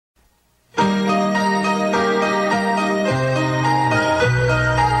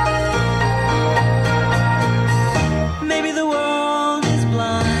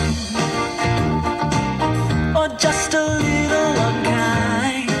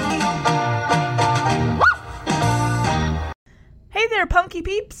Punky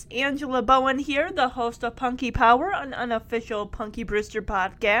Peeps, Angela Bowen here, the host of Punky Power, an unofficial Punky Brewster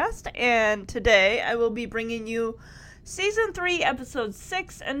podcast, and today I will be bringing you Season 3, Episode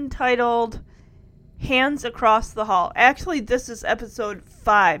 6, entitled Hands Across the Hall. Actually, this is Episode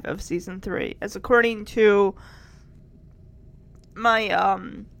 5 of Season 3, as according to my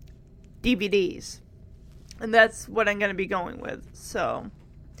DVDs, and that's what I'm going to be going with, so...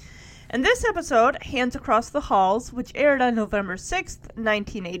 In this episode, Hands Across the Halls, which aired on November 6th,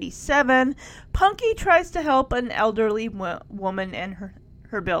 1987, Punky tries to help an elderly woman in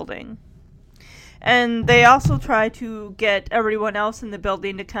her building. And they also try to get everyone else in the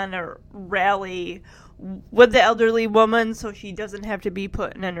building to kind of rally with the elderly woman so she doesn't have to be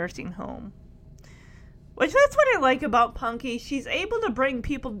put in a nursing home. Which, that's what I like about Punky. She's able to bring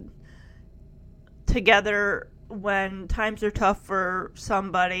people together when times are tough for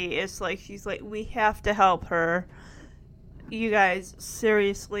somebody. It's like, she's like, we have to help her. You guys,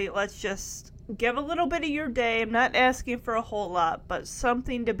 seriously, let's just give a little bit of your day. I'm not asking for a whole lot, but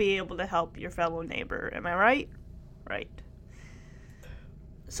something to be able to help your fellow neighbor. Am I right? Right.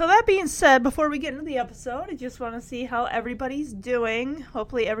 So that being said, before we get into the episode, I just want to see how everybody's doing.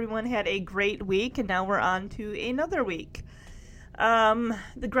 Hopefully everyone had a great week, and now we're on to another week.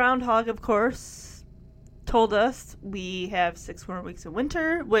 The groundhog, of course, told us we have 6 more weeks of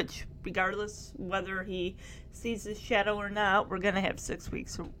winter, which, regardless whether he sees his shadow or not, we're going to have 6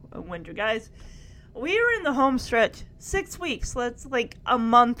 weeks of winter. Guys, we are in the home stretch. 6 weeks. That's like a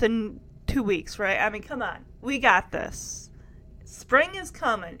month and 2 weeks, right? I mean, come on. We got this. Spring is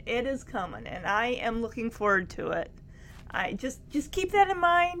coming. It is coming, and I am looking forward to it. I just keep that in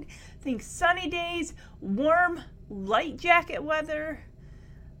mind. Think sunny days, warm, light jacket weather.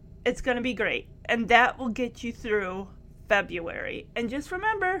 It's going to be great. And that will get you through February. And just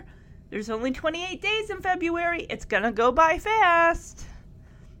remember, there's only 28 days in February. It's going to go by fast.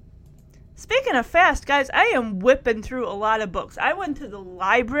 Speaking of fast, guys, I am whipping through a lot of books. I went to the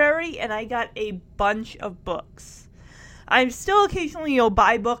library and I got a bunch of books. I'm still occasionally,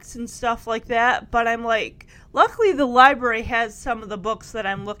 buy books and stuff like that. But I'm like, luckily the library has some of the books that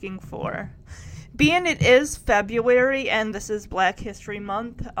I'm looking for. Being it is February and this is Black History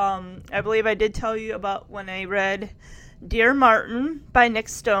Month, I believe I did tell you about when I read Dear Martin by Nick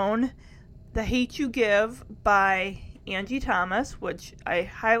Stone, The Hate U Give by Angie Thomas, which I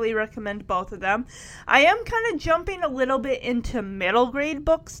highly recommend both of them. I am kind of jumping a little bit into middle grade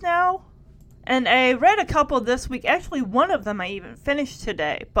books now. And I read a couple this week. Actually, one of them I even finished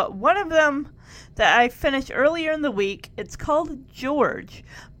today. But one of them that I finished earlier in the week, it's called George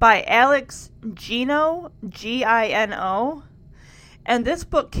by Alex Gino, Gino. And this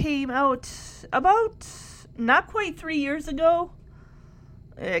book came out about not quite 3 years ago.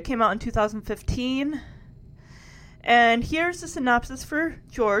 It came out in 2015. And here's the synopsis for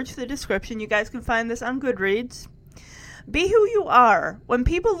George, the description. You guys can find this on Goodreads. Be who you are. When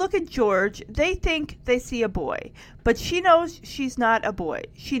people look at George, they think they see a boy. But she knows she's not a boy.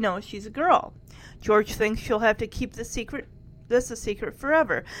 She knows she's a girl. George thinks she'll have to keep this a secret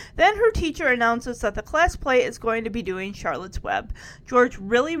forever. Then her teacher announces that the class play is going to be doing Charlotte's Web. George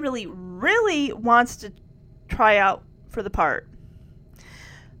really, really, really wants to try out for the part.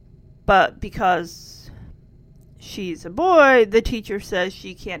 But because she's a boy, the teacher says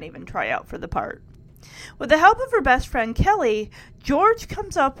she can't even try out for the part. With the help of her best friend Kelly, George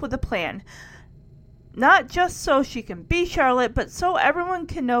comes up with a plan. Not just so she can be Charlotte, but so everyone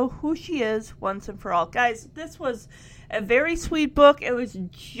can know who she is once and for all. Guys, this was a very sweet book. It was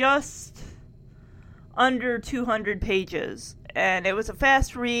just under 200 pages. And it was a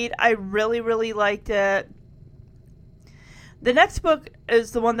fast read. I really, really liked it. The next book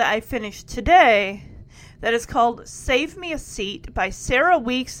is the one that I finished today. That is called Save Me a Seat by Sarah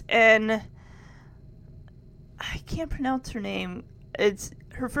Weeks and... I can't pronounce her name.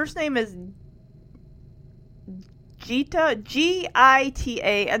 Her first name is Gita, Gita,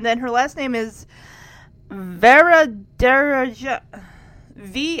 and then her last name is Varadarajan,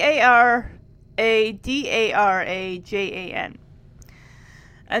 Varadarajan.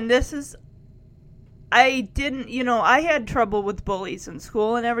 And this is, I had trouble with bullies in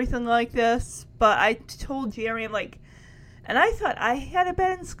school and everything like this, but I told Jerry, I'm like, and I thought I had it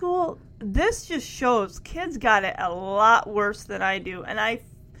bad in school. This just shows kids got it a lot worse than I do. And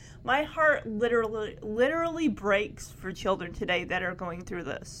my heart literally breaks for children today that are going through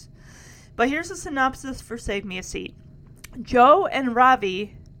this. But here's a synopsis for Save Me a Seat. Joe and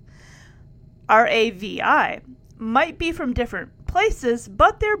Ravi, Ravi, might be from different places,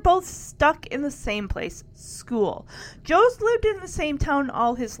 but they're both stuck in the same place, school. Joe's lived in the same town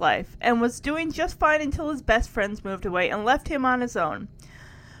all his life and was doing just fine until his best friends moved away and left him on his own.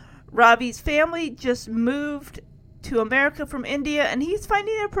 Ravi's family just moved to America from India, and he's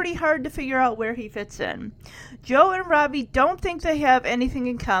finding it pretty hard to figure out where he fits in. Joe and Ravi don't think they have anything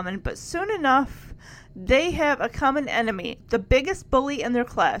in common, but soon enough, they have a common enemy, the biggest bully in their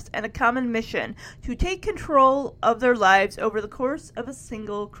class, and a common mission to take control of their lives over the course of a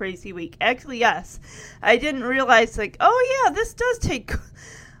single crazy week. Actually, yes. I didn't realize, this does take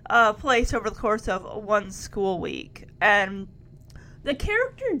place over the course of one school week. And the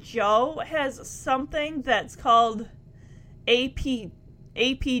character Joe has something that's called APD,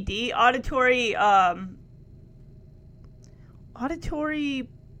 auditory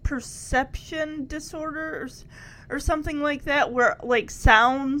perception disorders or something like that, where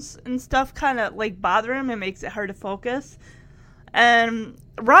sounds and stuff kind of bother him and makes it hard to focus. And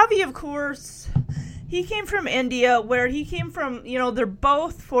Ravi, of course, he came from India, where he came from, they're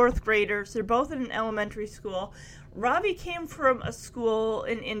both fourth graders, they're both in an elementary school. Ravi came from a school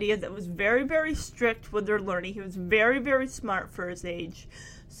in India that was very, very strict with their learning. He was very, very smart for his age.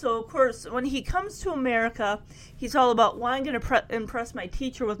 So, of course, when he comes to America, he's all about, I'm going to impress my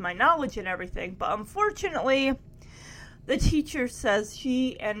teacher with my knowledge and everything. But unfortunately, the teacher says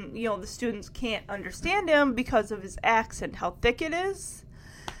she and, the students can't understand him because of his accent, how thick it is.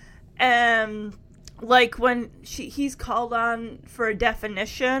 And, when he's called on for a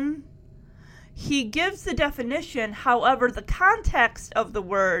definition, he gives the definition. However, the context of the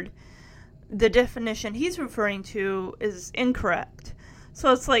word, the definition he's referring to, is incorrect.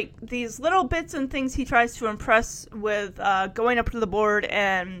 So it's these little bits and things he tries to impress with going up to the board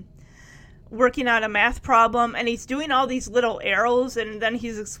and working out a math problem. And he's doing all these little arrows, and then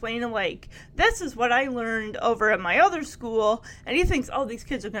he's explaining, this is what I learned over at my other school. And he thinks, these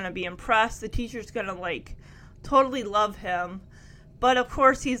kids are going to be impressed. The teacher's going to, totally love him. But, of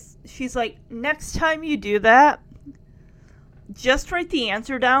course, she's like, next time you do that, just write the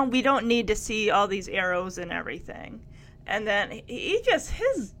answer down. We don't need to see all these arrows and everything. And then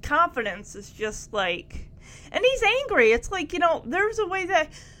his confidence is just and he's angry. It's there's a way that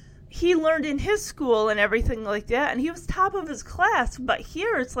he learned in his school and everything like that, and he was top of his class. But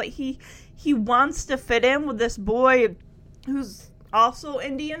here it's he wants to fit in with this boy who's also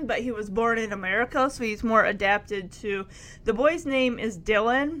Indian, but he was born in America, so he's more adapted to. The boy's name is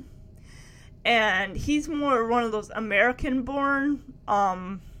Dylan, and he's more one of those American-born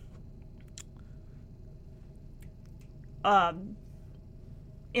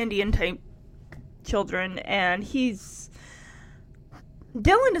Indian type children, and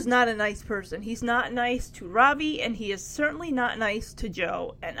Dylan is not a nice person. He's not nice to Ravi, and he is certainly not nice to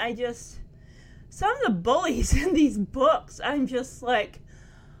Joe. And some of the bullies in these books, I'm just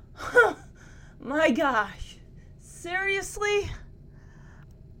my gosh, seriously?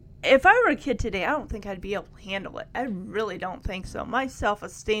 If I were a kid today, I don't think I'd be able to handle it. I really don't think so. My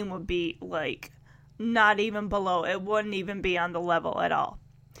self-esteem would be not even below. It wouldn't even be on the level at all.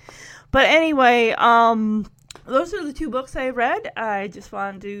 But anyway, those are the two books I read. I just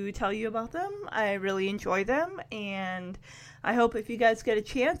wanted to tell you about them. I really enjoy them, and I hope if you guys get a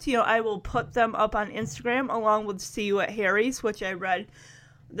chance, I will put them up on Instagram along with See You at Harry's, which I read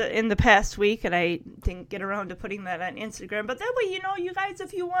in the past week, and I didn't get around to putting that on Instagram. But that way, you guys,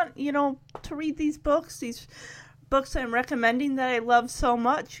 if you want, to read these books I'm recommending that I love so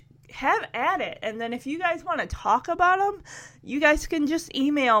much, have at it. And then if you guys want to talk about them, you guys can just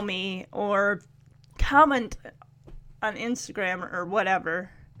email me or comment on Instagram or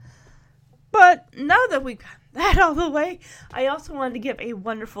whatever. But now that we've got that all the way, I also wanted to give a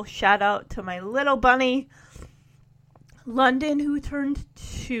wonderful shout out to my little bunny, London, who turned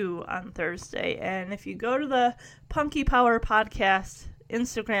 2 on Thursday. And if you go to the Punky Power Podcast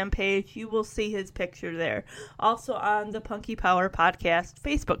Instagram page, you will see his picture there. Also on the Punky Power Podcast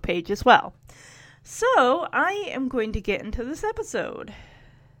Facebook page as well. So, I am going to get into this episode.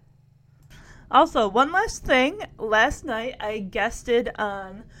 Also, one last thing. Last night, I guested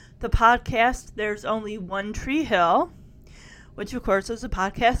on the podcast There's Only One Tree Hill, which, of course, is a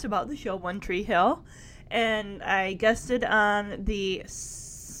podcast about the show One Tree Hill. And I guested on the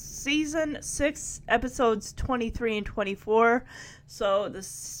Season 6, episodes 23 and 24. So, the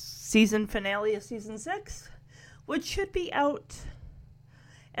season finale of Season 6, which should be out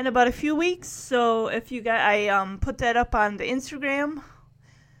in about a few weeks. So, if you guys, I put that up on the Instagram.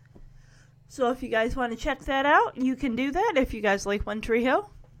 So if you guys want to check that out, you can do that if you guys like One Tree Hill.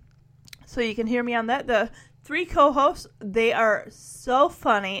 So you can hear me on that. The 3 co-hosts, they are so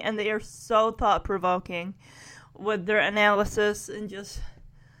funny and they are so thought-provoking. with their analysis and just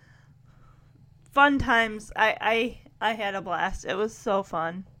fun times. I had a blast. It was so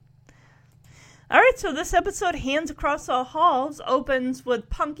fun. Alright, so this episode, Hands Across All Halls, opens with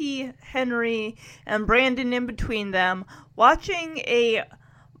Punky, Henry, and Brandon in between them, watching a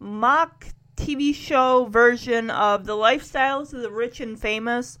mock TV show version of The Lifestyles of the Rich and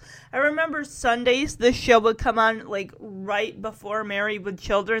Famous. I remember Sundays, this show would come on, like, right before Married with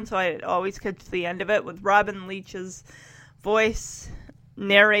Children, so I'd always catch the end of it with Robin Leach's voice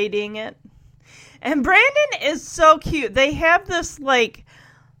narrating it. And Brandon is so cute. They have this, like,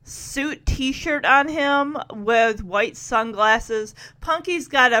 suit t-shirt on him with white sunglasses. Punky's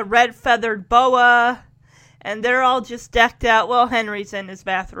got a red feathered boa, and they're all just decked out. Well, Henry's in his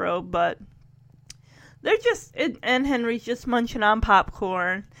bathrobe, but they're just, and Henry's just munching on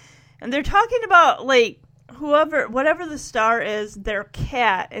popcorn. And they're talking about, like, whatever the star is, their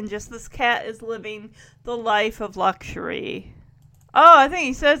cat, and just this cat is living the life of luxury. Oh, I think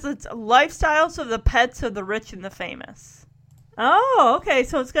he says it's Lifestyles of the Pets of the Rich and the Famous. Oh, okay,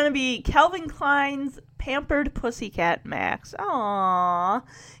 so it's going to be Calvin Klein's Pampered Pussycat Max. Aww.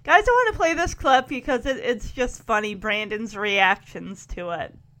 Guys, I want to play this clip because it's just funny, Brandon's reactions to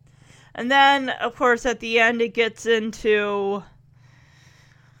it. And then, of course, at the end, it gets into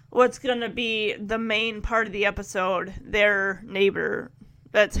what's going to be the main part of the episode, their neighbor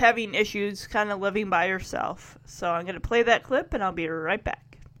that's having issues kind of living by herself. So I'm going to play that clip, and I'll be right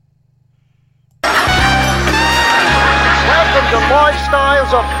back. Welcome to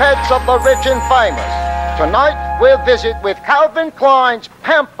Lifestyles of Pets of the Rich and Famous. Tonight, we'll visit with Calvin Klein's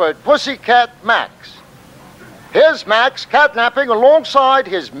Pampered Pussycat Max. Here's Max catnapping alongside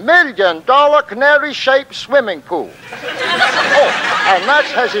his $1 million canary-shaped swimming pool. Oh, and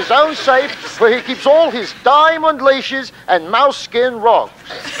Max has his own safe where he keeps all his diamond leashes and mouse skin rugs.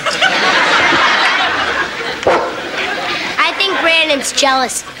 I think Brandon's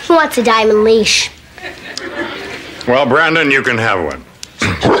jealous. He wants a diamond leash. Well, Brandon, you can have one.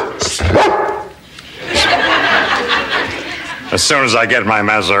 As soon as I get my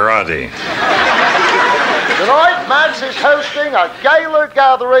Maserati. Tonight, Max is hosting a gala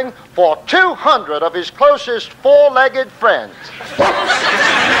gathering for 200 of his closest four-legged friends.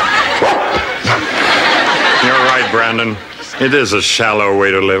 You're right, Brandon. It is a shallow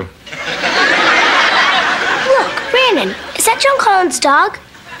way to live. Look, Brandon, is that Joan Collins' dog?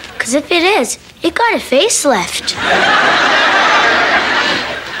 Because if it is, it got a facelift.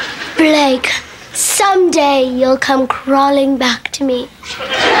 Blake, someday you'll come crawling back to me.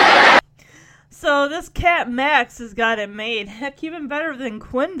 So this cat Max has got it made. Heck, even better than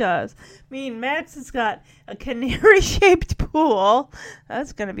Quinn does. I mean, Max has got a canary-shaped pool.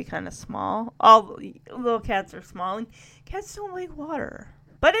 That's going to be kind of small. All little cats are small, and cats don't like water.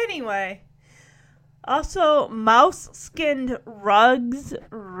 But anyway, also mouse-skinned rugs,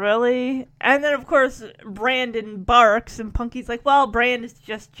 really? And then, of course, Brandon barks, and Punky's like, well, Brandon's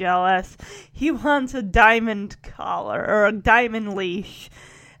just jealous. He wants a diamond collar, or a diamond leash.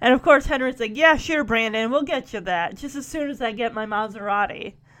 And, of course, Henry's like, yeah, sure, Brandon, we'll get you that, just as soon as I get my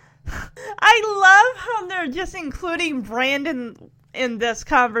Maserati. I love how they're just including Brandon in this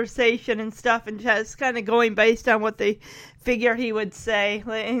conversation and stuff, and just kind of going based on what they figure he would say.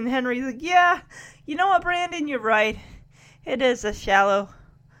 And Henry's like, yeah, you know what, Brandon, you're right. It is a shallow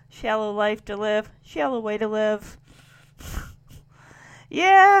life to live, shallow way to live.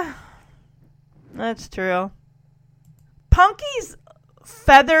 Yeah, that's true. Punky's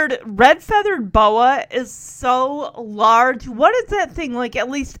red feathered boa is so large. What is that thing, like at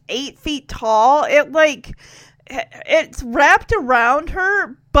least 8 feet tall? It's wrapped around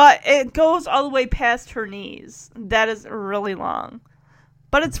her, but it goes all the way past her knees. That is really long.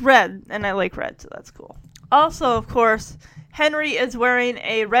 But it's red, and I like red, so that's cool. Also, of course, Henry is wearing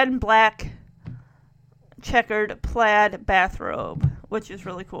a red and black checkered plaid bathrobe, which is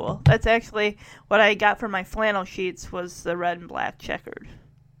really cool. That's actually what I got for my flannel sheets, was the red and black checkered.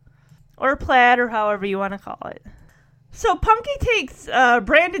 Or plaid, or however you want to call it. So Punky takes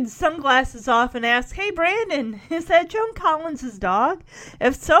Brandon's sunglasses off and asks, hey, Brandon, is that Joan Collins' dog?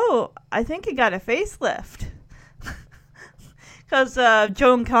 If so, I think it got a facelift. Because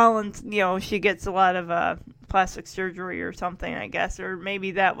Joan Collins, she gets a lot of plastic surgery or something, I guess. Or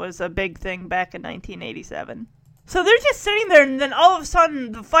maybe that was a big thing back in 1987. So they're just sitting there, and then all of a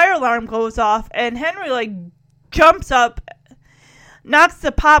sudden the fire alarm goes off, and Henry, jumps up, knocks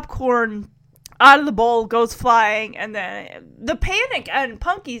the popcorn out of the bowl, goes flying, and then the panic on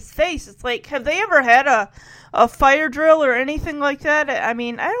Punky's face, it's like, have they ever had a fire drill or anything like that? I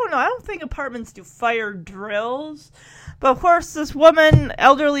mean, I don't know. I don't think apartments do fire drills. But, of course, this woman,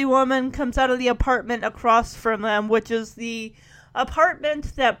 elderly woman, comes out of the apartment across from them, which is the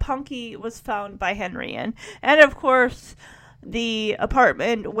apartment that Punky was found by Henry in. And, of course, the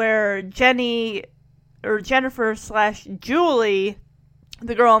apartment where Jennifer / Julie,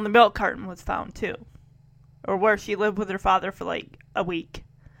 the girl in the milk carton, was found, too. Or where she lived with her father for, like, a week.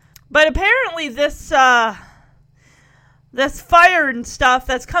 But apparently this fire and stuff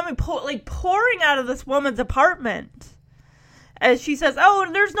that's coming, pouring out of this woman's apartment. As she says, oh,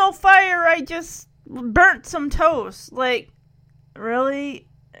 there's no fire, I just burnt some toast. Like, really?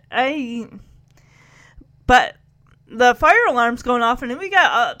 But the fire alarm's going off, and then we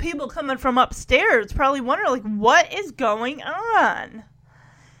got people coming from upstairs, probably wondering, like, what is going on?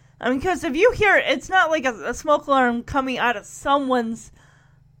 I mean, because if you hear it, it's not like a smoke alarm coming out of someone's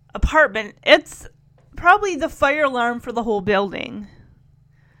apartment. It's probably the fire alarm for the whole building.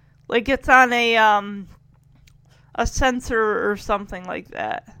 Like, it's on a sensor or something like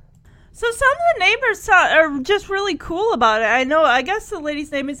that. So some of the neighbors are just really cool about it. I guess the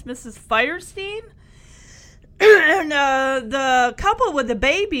lady's name is Mrs. Firestein. And the couple with the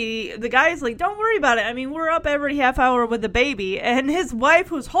baby, the guy's like, don't worry about it. I mean, we're up every half hour with the baby. And his wife,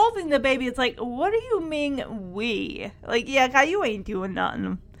 who's holding the baby, is like, what do you mean we? Like, yeah, guy, you ain't doing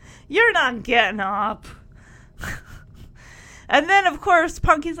nothing. You're not getting up. And then, of course,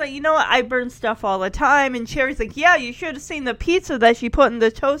 Punky's like, you know what? I burn stuff all the time. And Cherry's like, yeah, you should have seen the pizza that she put in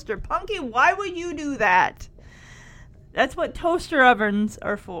the toaster. Punky, why would you do that? That's what toaster ovens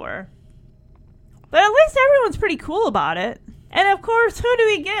are for. But at least everyone's pretty cool about it. And, of course, who do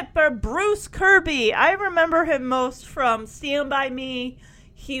we get but Bruce Kirby? I remember him most from Stand By Me.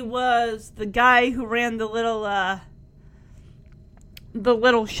 He was the guy who ran the little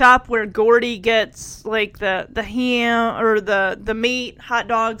shop where Gordy gets, like, the ham or the meat, hot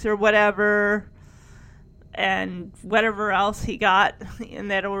dogs or whatever, and whatever else he got in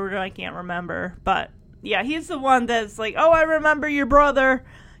that order, I can't remember. But, yeah, he's the one that's like, oh, I remember your brother.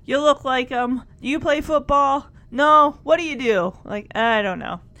 You look like him. Do you play football? No. What do you do? Like, I don't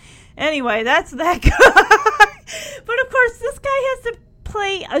know. Anyway, that's that guy. But, of course, this guy has to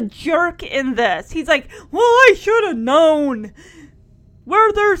play a jerk in this. He's like, well, I should have known.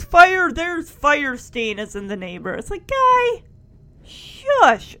 Where there's fire, there's Firestein is in the neighbor. It's like, guy,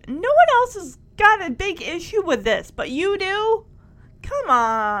 shush. No one else has got a big issue with this, but you do? Come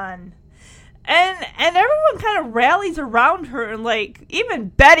on. And everyone kind of rallies around her, and, like, even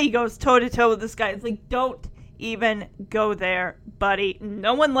Betty goes toe-to-toe with this guy. It's like, don't even go there, buddy.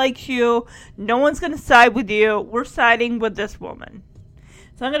 No one likes you. No one's going to side with you. We're siding with this woman.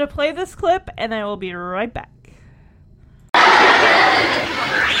 So I'm going to play this clip, and I will be right back.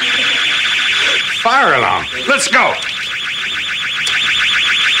 Fire alarm. Let's go.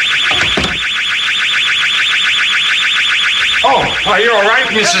 Oh, are you all right,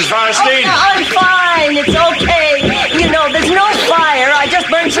 Mrs. Firestein? Oh, I'm fine. It's okay. You know, there's no fire. I just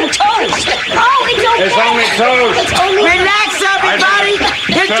burned some toast. Oh, it's okay. It's only toast. It's only... Relax, everybody.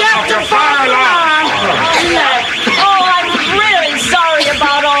 It's just a fire alarm. Oh, I'm really sorry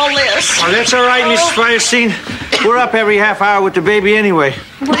about all this. Oh, that's all right, Mrs. Firestein. We're up every half hour with the baby anyway.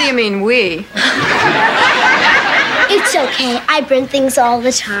 What do you mean, we? It's okay. I burn things all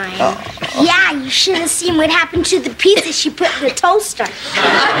the time. Yeah, you should have seen what happened to the pizza she put in the toaster.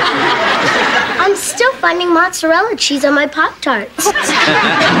 I'm still finding mozzarella cheese on my Pop-Tarts.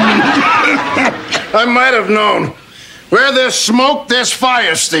 I might have known. Where there's smoke, there's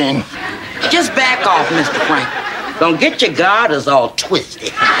Firestein. Just back off, Mr. Frank. Don't get your garters all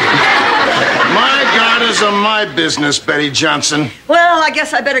twisted. My garters are my business, Betty Johnson. Well, I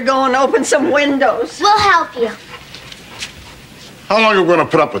guess I better go and open some windows. We'll help you. How long are we going to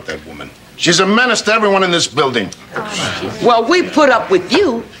put up with that woman? She's a menace to everyone in this building. Well, we put up with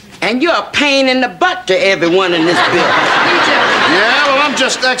you, and you're a pain in the butt to everyone in this building. Yeah, well, I'm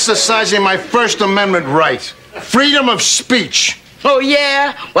just exercising my First Amendment right. Freedom of speech. Oh,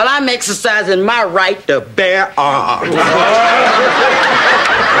 yeah? Well, I'm exercising my right to bear arms.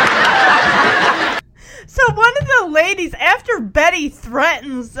 So one of the ladies, after Betty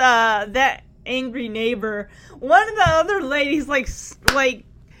threatens that angry neighbor, one of the other ladies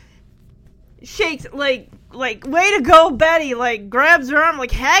shakes like way to go, Betty, like grabs her arm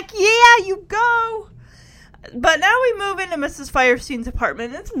like, heck yeah, you go. But now we move into Mrs. Firestein's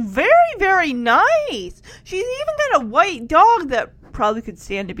apartment. It's very, very nice. She's even got a white dog that probably could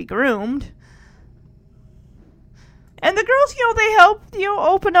stand to be groomed. And the girls, they help,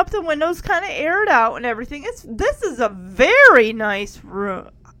 open up the windows, kind of air it out and everything. This is a very nice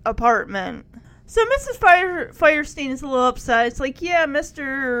apartment. So Mrs. Firestein is a little upset. It's like, yeah,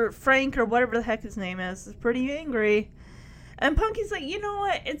 Mr. Frank, or whatever the heck his name is pretty angry. And Punky's like, you know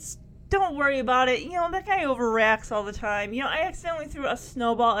what, don't worry about it. That guy overreacts all the time. I accidentally threw a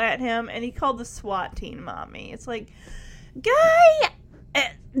snowball at him, and he called the SWAT team on me. It's like, guy,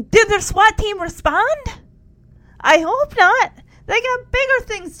 did the SWAT team respond? I hope not. They got bigger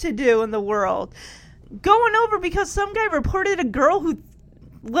things to do in the world. Going over because some guy reported a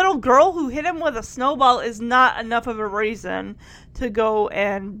little girl who hit him with a snowball is not enough of a reason to go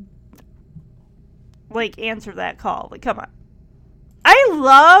and, answer that call. Come on. I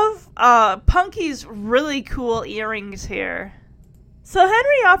love Punky's really cool earrings here. So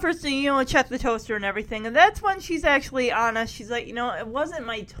Henry offers to, check the toaster and everything, and that's when she's actually honest. She's like, it wasn't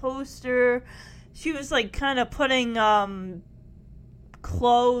my toaster. She was, kind of putting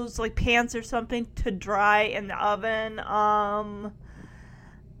clothes, pants or something, to dry in the oven.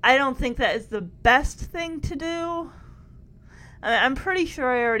 I don't think that is the best thing to do. I'm pretty sure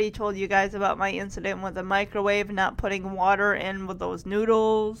I already told you guys about my incident with the microwave, not putting water in with those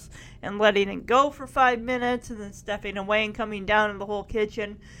noodles and letting it go for 5 minutes and then stepping away and coming down, and the whole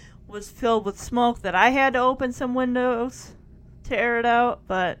kitchen was filled with smoke that I had to open some windows to air it out.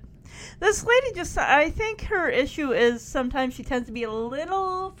 But this lady I think her issue is sometimes she tends to be a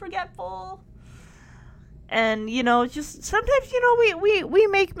little forgetful. And, just sometimes, we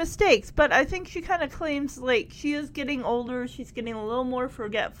make mistakes. But I think she kind of claims, she is getting older. She's getting a little more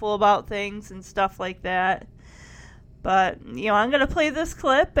forgetful about things and stuff like that. But, I'm going to play this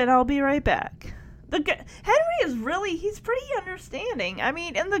clip, and I'll be right back. Henry is he's pretty understanding. I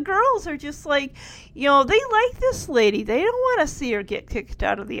mean, and the girls are just they like this lady. They don't want to see her get kicked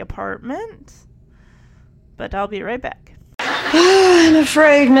out of the apartment. But I'll be right back. I'm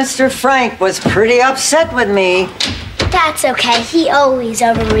afraid Mr. Frank was pretty upset with me. That's okay. He always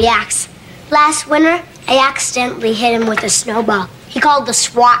overreacts. Last winter, I accidentally hit him with a snowball. He called the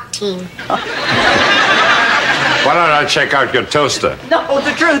SWAT team. Why don't I check out your toaster? No,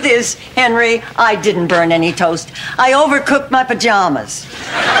 the truth is, Henry, I didn't burn any toast. I overcooked my pajamas.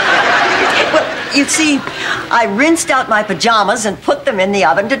 Well, you see, I rinsed out my pajamas and put them in the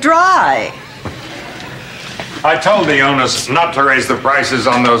oven to dry. I told the owners not to raise the prices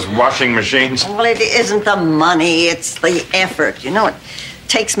on those washing machines. Well, it isn't the money, it's the effort. It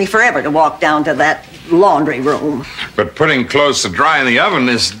takes me forever to walk down to that laundry room. But putting clothes to dry in the oven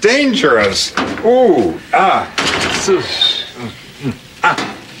is dangerous. Ooh,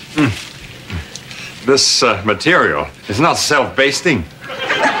 This material is not self-basting.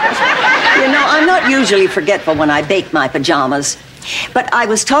 I'm not usually forgetful when I bake my pajamas. But I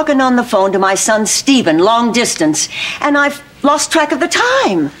was talking on the phone to my son Stephen, long distance, and I've lost track of the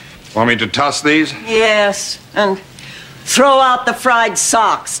time. Want me to toss these? Yes, and throw out the fried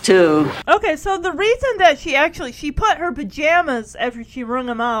socks, too. Okay, so the reason that she put her pajamas, after she wrung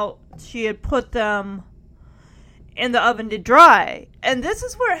them out, she had put them in the oven to dry. And this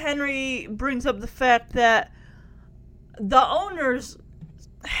is where Henry brings up the fact that the owners,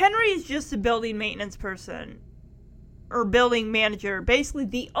 Henry is just a building maintenance person. Or building manager. Basically,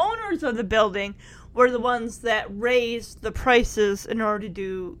 the owners of the building were the ones that raised the prices in order to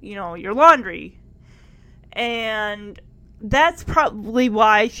do, your laundry. And that's probably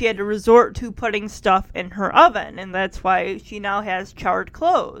why she had to resort to putting stuff in her oven. And that's why she now has charred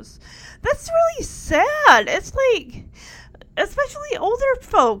clothes. That's really sad. It's especially older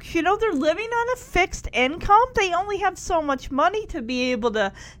folks, they're living on a fixed income. They only have so much money to be able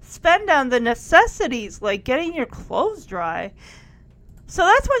to spend on the necessities, like getting your clothes dry. So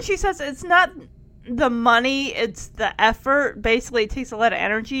that's when she says it's not the money, it's the effort. Basically, it takes a lot of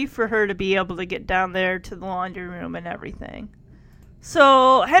energy for her to be able to get down there to the laundry room and everything.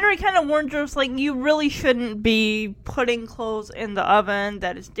 So Henry kind of warned her, you really shouldn't be putting clothes in the oven.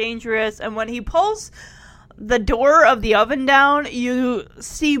 That is dangerous. And when he pulls the door of the oven down, you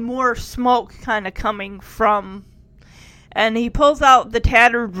see more smoke kind of coming from, and he pulls out the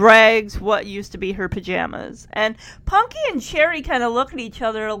tattered rags, what used to be her pajamas. And Punky and Cherry kind of look at each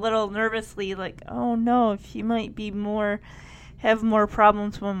other a little nervously, oh no, she might be have more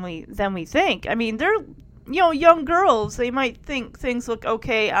problems than we think. I mean, they're young girls. They might think things look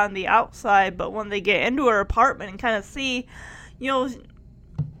okay on the outside, but when they get into her apartment and kind of see,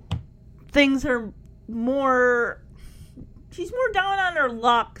 things are she's more down on her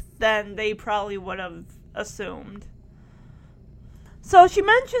luck than they probably would have assumed. So she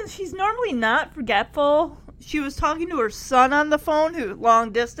mentions she's normally not forgetful. She was talking to her son on the phone, who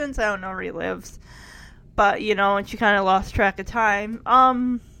long distance, I don't know where he lives. But, you know, and she kind of lost track of time.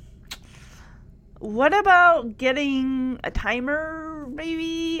 What about getting a timer,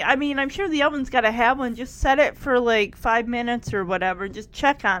 maybe? I mean, I'm sure the oven's got to have one. Just set it for, like, 5 minutes or whatever. Just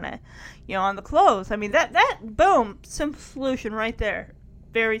check on it, you know, on the clothes. I mean, that boom, simple solution right there.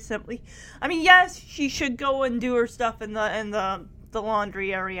 Very simply. I mean, yes, she should go and do her stuff in the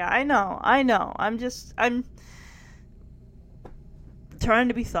laundry area. I know. I'm trying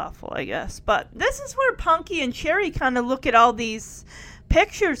to be thoughtful, I guess. But this is where Punky and Cherry kind of look at all these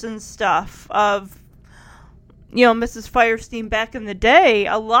pictures and stuff of, you know, Mrs. Firestein back in the day.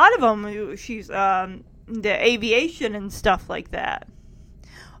 A lot of them, she's the aviation and stuff like that.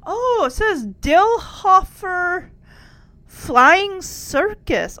 Oh, it says Dillhofer Flying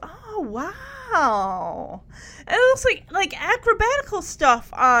Circus. Oh, wow. And it looks like acrobatical stuff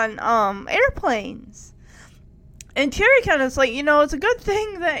on airplanes. And Cherry kind of is like, you know, it's a good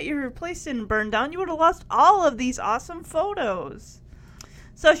thing that your place didn't burn down. You would have lost all of these awesome photos.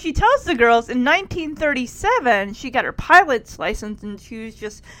 So she tells the girls in 1937 she got her pilot's license and she was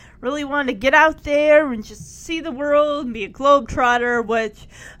just really wanted to get out there and just see the world and be a globetrotter, which,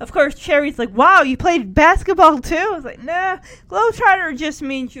 of course, Cherry's like, wow, you played basketball too? I was like, nah, globetrotter just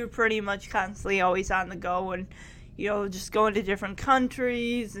means you're pretty much constantly always on the go and, you know, just going to different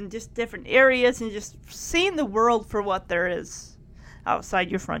countries and just different areas and just seeing the world for what there is outside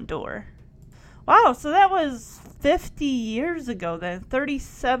your front door. Wow, so that was 50 years ago then.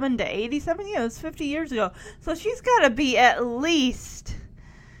 37 to 87? Yeah, it was 50 years ago. So she's got to be at least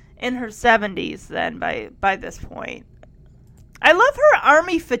in her 70s then by this point. I love her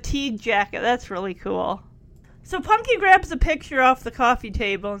army fatigue jacket. That's really cool. So Punky grabs a picture off the coffee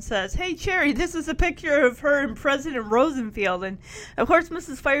table and says, hey, Cherry, this is a picture of her and President Rosenfield. And, of course,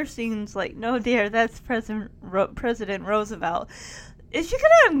 Mrs. Firestein's like, no, dear, that's President Roosevelt. Is she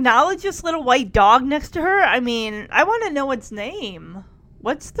going to acknowledge this little white dog next to her? I mean, I want to know its name.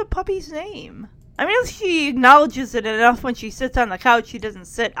 What's the puppy's name? I mean, if she acknowledges it enough when she sits on the couch, she doesn't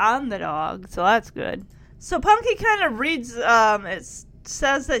sit on the dog, so that's good. So Punky kind of reads, it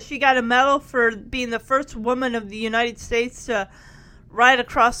says that she got a medal for being the first woman of the United States to ride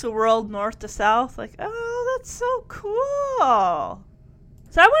across the world north to south. Like, oh, that's so cool.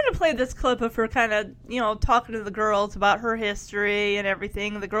 So I wanted to play this clip of her kind of, you know, talking to the girls about her history and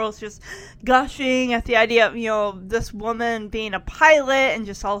everything. The girls just gushing at the idea of, you know, this woman being a pilot and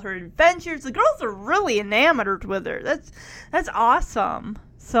just all her adventures. The girls are really enamored with her. That's awesome.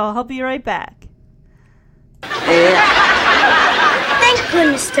 So I'll be right back. Thank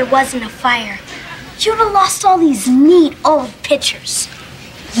goodness there wasn't a fire. You would have lost all these neat old pictures.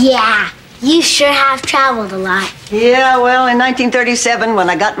 Yeah. You sure have traveled a lot. Yeah, well, in 1937, when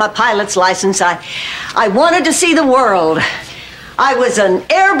I got my pilot's license, I wanted to see the world. I was an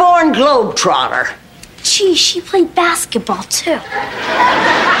airborne globetrotter. Gee, she played basketball, too.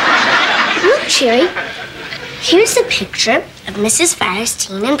 Look, Cherry. Here's a picture of Mrs.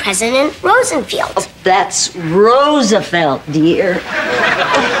 Firestein and President Rosenfield. Oh, that's Roosevelt, dear.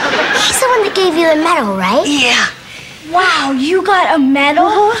 He's the one that gave you the medal, right? Yeah. Wow, you got a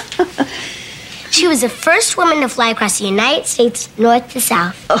medal? She was the first woman to fly across the United States north to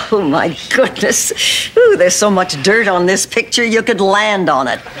south. Oh, my goodness. Ooh, there's so much dirt on this picture, you could land on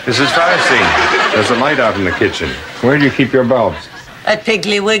it. Mrs. Firestein, there's a light out in the kitchen. Where do you keep your bulbs? At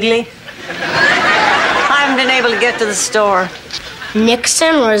Piggly Wiggly. I haven't been able to get to the store.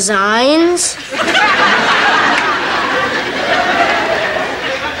 Nixon resigns?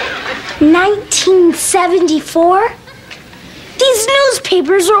 1974? These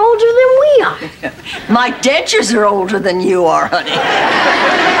newspapers are older than we are. My dentures are older than you are, honey.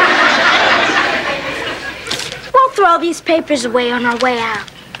 We'll throw these papers away on our way out.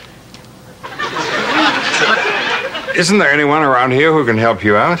 Isn't there anyone around here who can help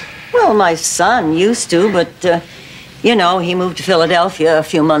you out? Well, my son used to, but, you know, he moved to Philadelphia a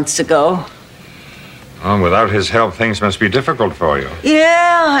few months ago. Oh, without his help, things must be difficult for you.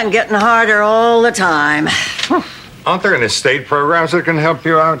 Yeah, and getting harder all the time. Aren't there any state programs that can help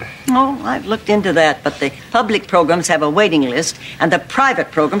you out? Oh, I've looked into that, but the public programs have a waiting list, and the private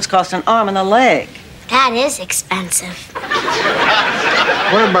programs cost an arm and a leg. That is expensive.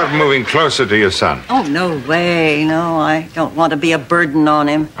 What about moving closer to your son? Oh, no way. No, I don't want to be a burden on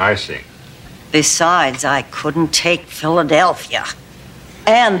him. I see. Besides, I couldn't take Philadelphia.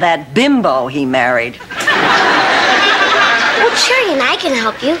 And that bimbo he married. Well, Cherry and I can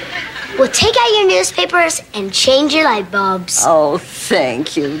help you. We'll take out your newspapers and change your light bulbs. Oh,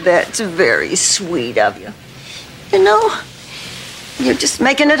 thank you. That's very sweet of you. You know, you're just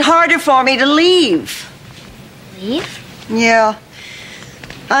making it harder for me to leave. Leave? Yeah.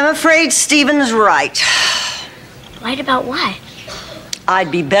 I'm afraid Stephen's right. Right about what?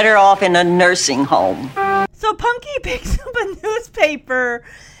 I'd be better off in a nursing home. So Punky picks up a newspaper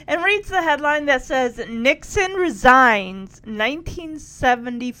and reads the headline that says, Nixon resigns,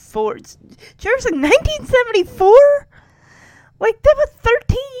 1974. Jerry's like, 1974? Like, that was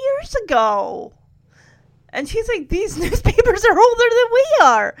 13 years ago. And she's like, these newspapers are older than we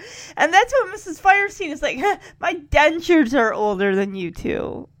are. And that's what Mrs. Firestein is like, my dentures are older than you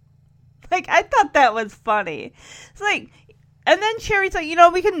two. Like, I thought that was funny. It's like, and then Cherry's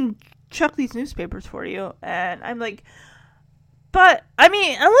like, we can chuck these newspapers for you. And I'm like, but, I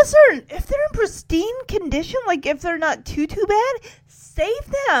mean, if they're in pristine condition, like if they're not too bad, save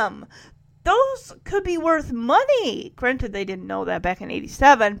them. Those could be worth money. Granted, they didn't know that back in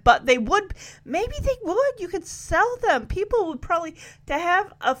 87, but maybe they would. You could sell them. People would probably, to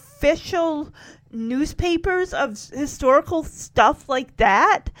have official newspapers of historical stuff like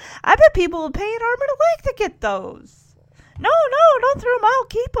that, I bet people would pay an arm and a leg to get those. No, don't throw them out.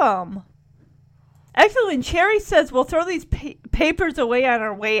 Keep them. Actually, when Cherry says, we'll throw these papers away on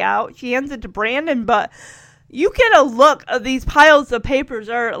our way out, she hands it to Brandon, but you get a look of these piles of papers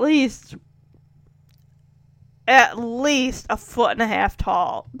are at least 1.5 feet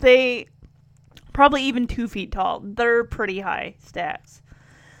tall. They probably even 2 feet tall. They're pretty high stacks.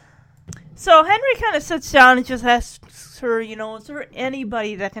 So Henry kind of sits down and just asks her, is there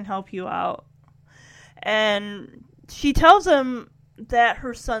anybody that can help you out? And she tells him that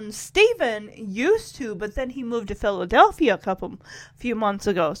her son Stephen used to, but then he moved to Philadelphia a few months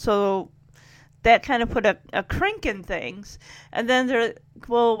ago. So that kind of put a crink in things. And then they're,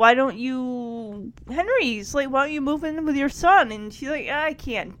 well, Henry's like, why don't you move in with your son? And she's like, I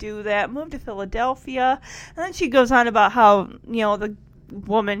can't do that. Move to Philadelphia. And then she goes on about how, the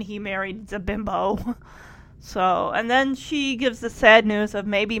woman he married is a bimbo. So, and then she gives the sad news of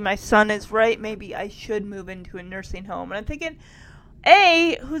maybe my son is right. Maybe I should move into a nursing home. And I'm thinking,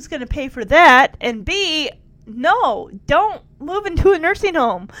 A, who's going to pay for that? And B, no, don't move into a nursing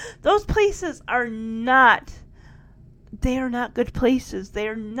home. Those places are not good places. They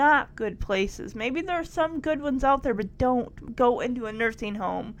are not good places. Maybe there are some good ones out there, but don't go into a nursing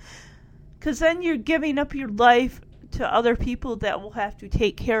home. Because then you're giving up your life to other people that will have to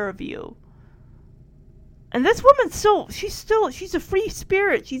take care of you. And this woman's she's a free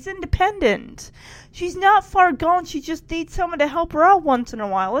spirit. She's independent. She's not far gone. She just needs someone to help her out once in a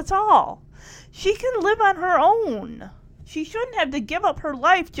while. That's all. She can live on her own. She shouldn't have to give up her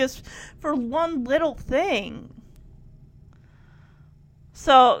life just for one little thing.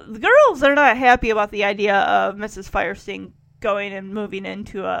 So the girls are not happy about the idea of Mrs. Firestein going and moving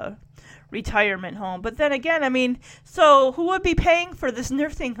into a retirement home. But then again, I mean, so who would be paying for this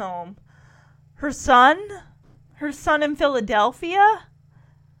nursing home? Her son? Her son in Philadelphia?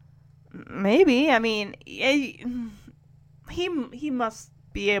 Maybe. I mean, he must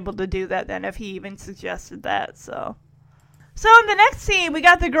be able to do that then if he even suggested that. So in the next scene, we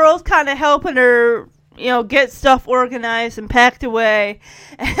got the girls kind of helping her, get stuff organized and packed away.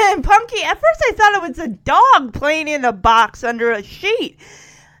 And Punky, at first I thought it was a dog playing in a box under a sheet.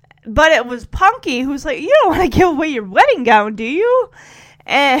 But it was Punky who's like, you don't want to give away your wedding gown, do you?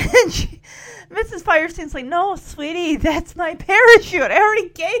 And Mrs. Firestein's like, no, sweetie, that's my parachute. I already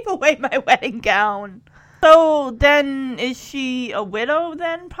gave away my wedding gown. So then, is she a widow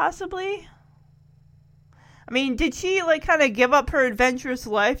then, possibly? I mean, did she, kind of give up her adventurous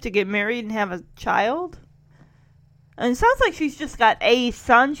life to get married and have a child? And it sounds like she's just got a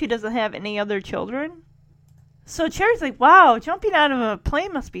son. She doesn't have any other children. So Cherry's like, wow, jumping out of a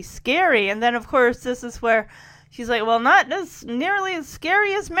plane must be scary. And then, of course, this is where she's like, well, not as nearly as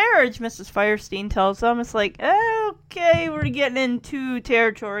scary as marriage, Mrs. Firestein tells them. It's like, okay, we're getting into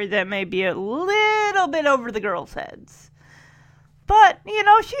territory that may be a little bit over the girls' heads. But,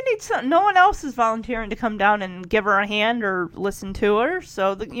 she needs something. No one else is volunteering to come down and give her a hand or listen to her.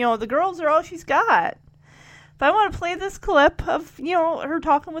 So, the girls are all she's got. If I want to play this clip of, her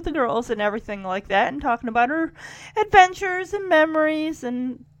talking with the girls and everything like that and talking about her adventures and memories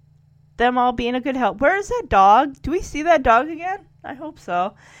and them all being a good help. Where is that dog? Do we see that dog again? I hope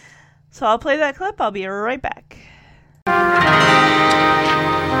so. So I'll play that clip. I'll be right back.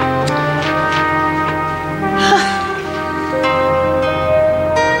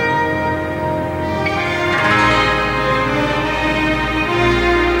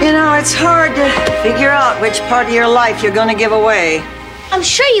 It's hard to figure out which part of your life you're going to give away. I'm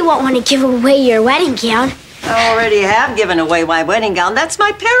sure you won't want to give away your wedding gown. I already have given away my wedding gown. That's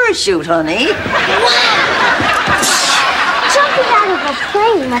my parachute, honey. Wow! Jumping out of a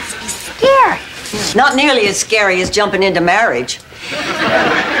plane must be scary. Not nearly as scary as jumping into marriage.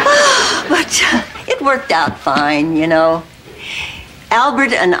 it worked out fine, you know.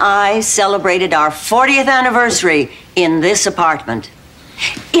 Albert and I celebrated our 40th anniversary in this apartment.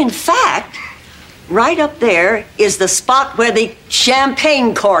 In fact, right up there is the spot where the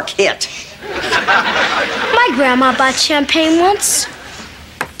champagne cork hit. My grandma bought champagne once.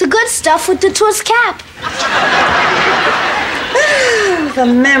 The good stuff with the twist cap. The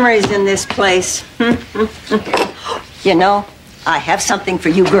memories in this place. You know, I have something for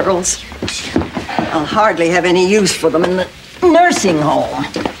you girls. I'll hardly have any use for them in the nursing home.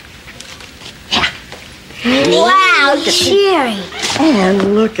 Wow, Cherry.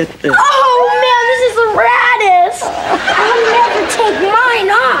 And look at this. Oh, man, this is the raddest. I'll never take mine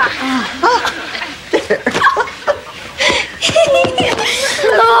off.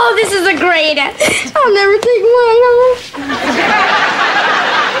 Oh, this is the greatest. I'll never take mine off.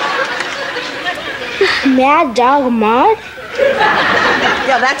 Mad Dog Maud?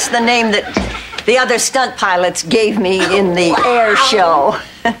 Yeah, that's the name that the other stunt pilots gave me in the air show.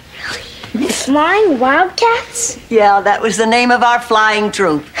 Flying Wildcats? Yeah, that was the name of our flying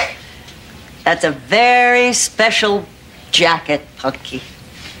troop. That's a very special jacket, Punky.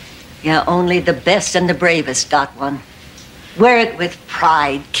 Yeah, only the best and the bravest got one. Wear it with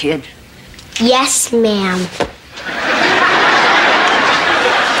pride, kid. Yes, ma'am.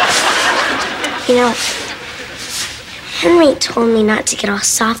 You know, Henry told me not to get all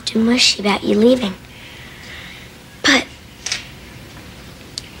soft and mushy about you leaving. But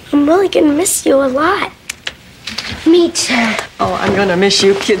I'm really gonna miss you a lot. Me too. Oh, I'm gonna miss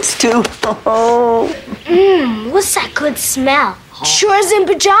you kids too. Oh. What's that good smell? Sure as in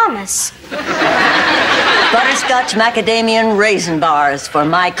pajamas. Butterscotch macadamia raisin bars for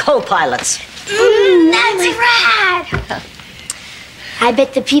my co-pilots. That's rad. I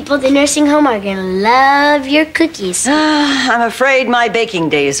bet the people at the nursing home are gonna love your cookies. I'm afraid my baking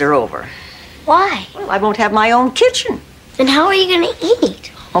days are over. Why? Well, I won't have my own kitchen. Then how are you gonna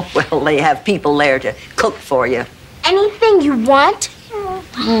eat? Oh, well, they have people there to cook for you. Anything you want?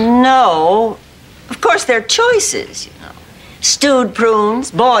 No. Of course, there are choices, you know. Stewed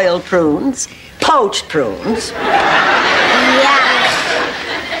prunes, boiled prunes, poached prunes. Yeah.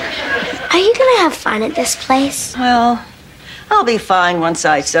 Are you gonna have fun at this place? Well, I'll be fine once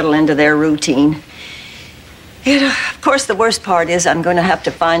I settle into their routine. You know, of course, the worst part is I'm going to have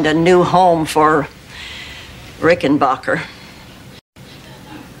to find a new home for Rickenbacker.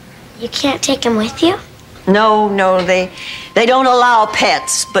 You can't take him with you? No, they don't allow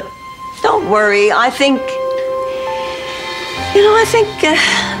pets, but don't worry. I think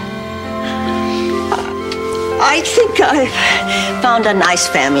I've found a nice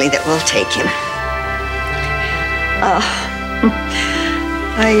family that will take him.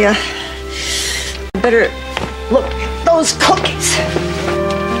 I better look at those cookies.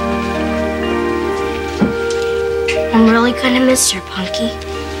 I'm really gonna miss her, Punky.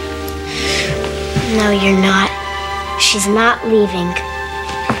 No, you're not. She's not leaving.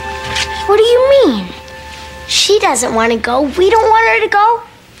 What do you mean? She doesn't want to go. We don't want her to go.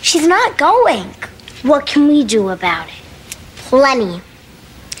 She's not going. What can we do about it? Plenty.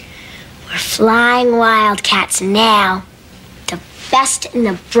 We're flying Wildcats now. The best and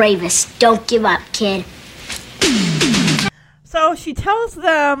the bravest. Don't give up, kid. So she tells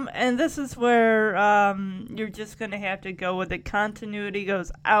them, and this is where you're just going to have to go with it. Continuity goes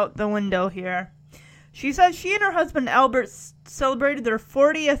out the window here. She says she and her husband Albert celebrated their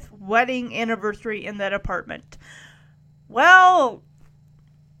 40th wedding anniversary in that apartment. Well,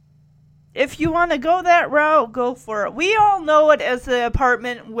 if you want to go that route, go for it. We all know it as the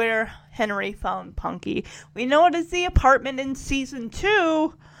apartment where Henry found Punky. We know it as the apartment in season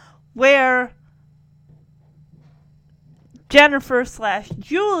 2 where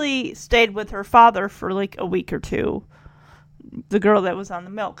Jennifer/Julie stayed with her father for like a week or two. The girl that was on the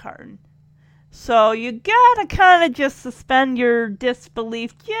milk carton. So you gotta kind of just suspend your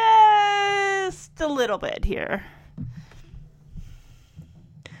disbelief just a little bit here.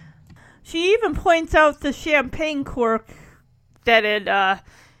 She even points out the champagne cork that had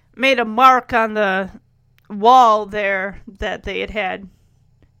made a mark on the wall there that they had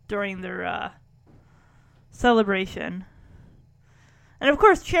during their celebration. And of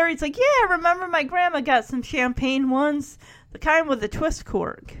course, Cherry's like, yeah, remember my grandma got some champagne once? The kind with the twist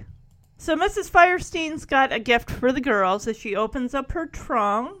cork. So Mrs. Firestein's got a gift for the girls as she opens up her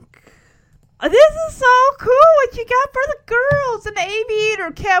trunk. This is so cool what you got for the girls. An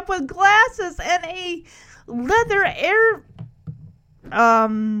aviator cap with glasses and a leather air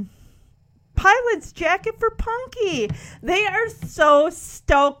pilot's jacket for Punky. They are so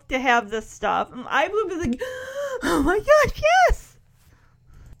stoked to have this stuff. I would be like, oh my gosh, yes.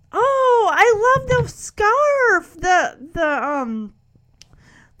 Oh, I love the the scarf,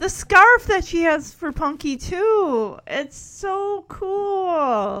 the scarf that she has for Punky too. It's so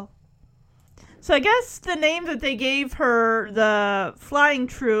cool. So I guess the name that they gave her, the flying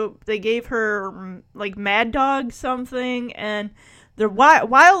troop, they gave her like Mad Dog something, and their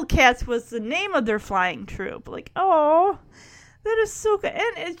Wildcats was the name of their flying troop. Like, oh, that is so good.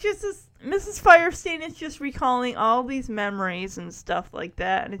 And it's just this, Mrs. Firestein is just recalling all these memories and stuff like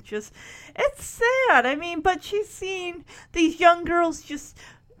that, and it's sad. I mean, but she's seen these young girls just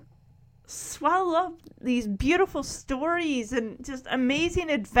swallow up these beautiful stories and just amazing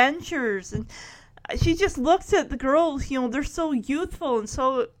adventures, and she just looks at the girls, they're so youthful and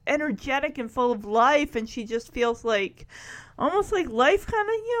so energetic and full of life, and she just feels like almost like life kind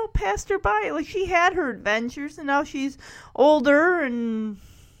of passed her by. Like, she had her adventures, and now she's older and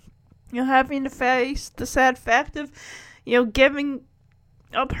having to face the sad fact of giving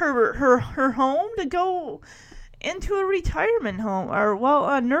up her home to go into a retirement home, or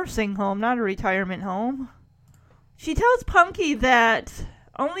a nursing home, not a retirement home. She tells Punky that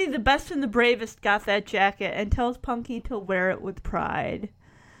only the best and the bravest got that jacket, and tells Punky to wear it with pride.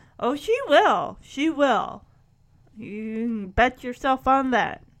 Oh, she will. She will. You can bet yourself on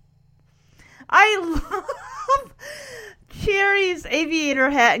that. I love Cherry's aviator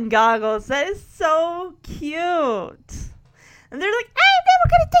hat and goggles. That is so cute. And they're like, I'm never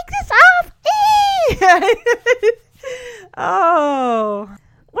going to take this off. Oh.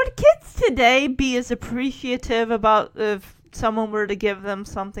 Would kids today be as appreciative about if someone were to give them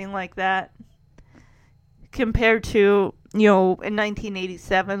something like that compared to, in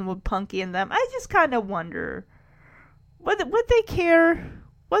 1987 with Punky and them? I just kind of wonder. Would they care?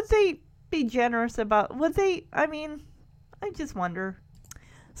 Would they be generous about? I just wonder.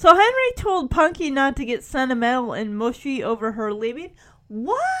 So Henry told Punky not to get sentimental and mushy over her leaving.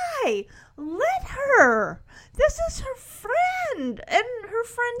 Why? Let her. This is her friend, and her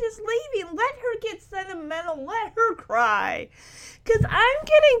friend is leaving. Let her get sentimental. Let her cry. Because I'm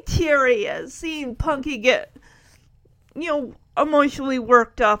getting teary at seeing Punky get, emotionally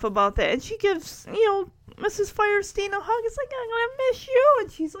worked up about that. And she gives, Mrs. Firestein a hug. It's like, I'm going to miss you.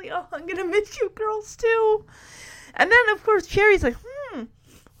 And she's like, oh, I'm going to miss you girls too. And then, of course, Cherry's like,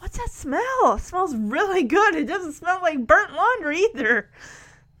 what's that smell? It smells really good. It doesn't smell like burnt laundry either.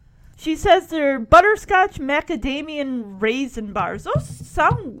 She says they're butterscotch macadamia raisin bars. Those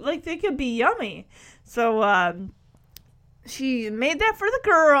sound like they could be yummy. So, she made that for the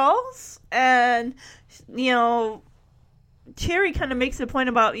girls. And, Cherry kind of makes a point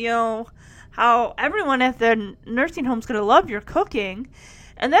about, how everyone at the nursing home's going to love your cooking.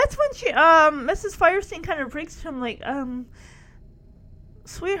 And that's when Mrs. Firestein kind of breaks to him like,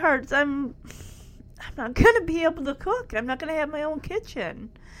 sweethearts, I'm not going to be able to cook. I'm not going to have my own kitchen.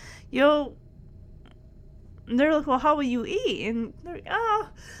 And they're like, well, how will you eat? And they're like,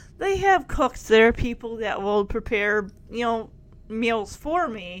 they have cooks there, people that will prepare, meals for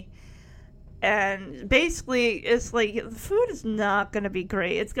me. And basically, it's like, the food is not going to be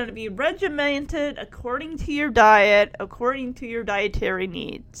great. It's going to be regimented according to your diet, according to your dietary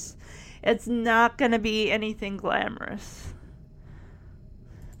needs. It's not going to be anything glamorous.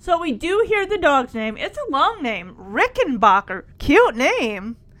 So we do hear the dog's name. It's a long name. Rickenbacker. Cute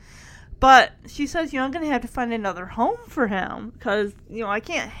name. But she says, I'm going to have to find another home for him. Because, I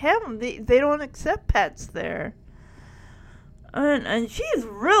can't have him. They don't accept pets there. And she's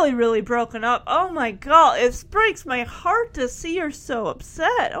really, really broken up. Oh my God, it breaks my heart to see her so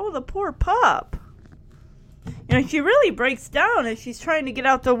upset. Oh, the poor pup. She really breaks down as she's trying to get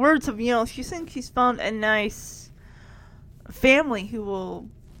out the words of, she thinks she's found a nice family who will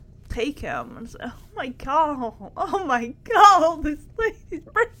take him. And so, oh my God, this lady's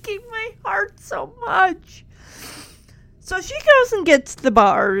breaking my heart so much. So she goes and gets the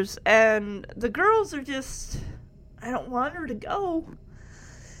bars, and the girls are just, I don't want her to go.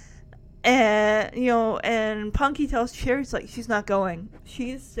 And, and Punky tells Cherry, she's not going.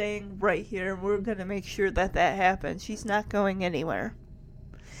 She is staying right here, and we're going to make sure that happens. She's not going anywhere.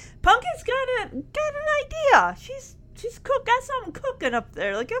 Punky's got an idea. She's got something cooking up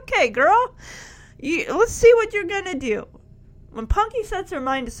there. Like, okay, girl, let's see what you're going to do. When Punky sets her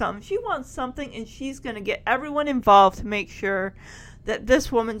mind to something, she wants something, and she's going to get everyone involved to make sure that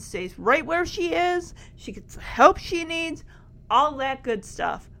this woman stays right where she is, she gets the help she needs, all that good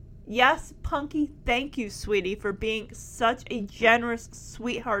stuff. Yes, Punky, thank you, sweetie, for being such a generous,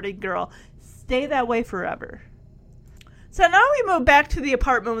 sweethearted girl. Stay that way forever. So now we move back to the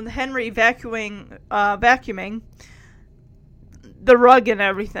apartment with Henry vacuuming the rug and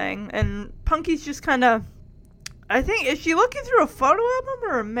everything, and Punky's just kind of, I think, is she looking through a photo album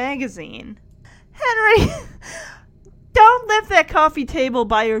or a magazine? Henry, don't lift that coffee table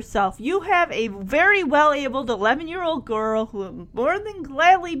by yourself. You have a very well-abled 11-year-old girl who will more than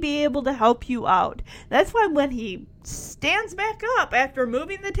gladly be able to help you out. That's why when he stands back up after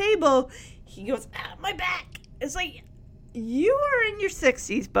moving the table, he goes, my back. It's like, you are in your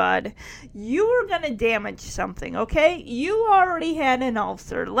 60s, bud. You are going to damage something, okay? You already had an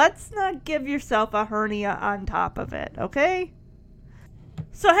ulcer. Let's not give yourself a hernia on top of it, okay?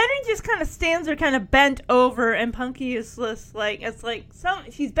 So Henry just kind of stands there kind of bent over, and Punky is just like, it's like,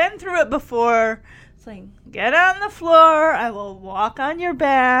 she's been through it before. It's like, get on the floor. I will walk on your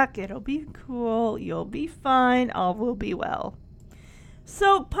back. It'll be cool. You'll be fine. All will be well.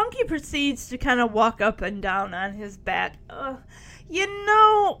 So Punky proceeds to kind of walk up and down on his back. I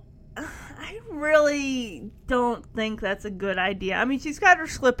really don't think that's a good idea. I mean, she's got her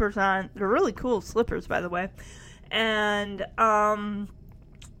slippers on. They're really cool slippers, by the way. And,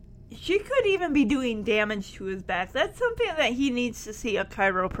 she could even be doing damage to his back. That's something that he needs to see a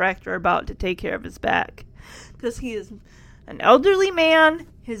chiropractor about to take care of his back. Because he is an elderly man.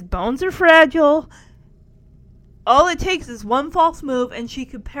 His bones are fragile. All it takes is one false move and she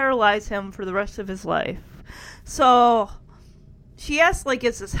could paralyze him for the rest of his life. So she asks, like,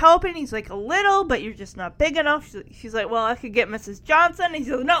 is this helping? He's like, a little, but you're just not big enough. She's like, well, I could get Mrs. Johnson. And he's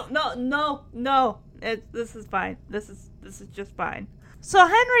like, no. This is fine. This is just fine. So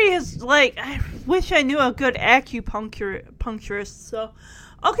Henry is like, I wish I knew a good acupuncturist. So,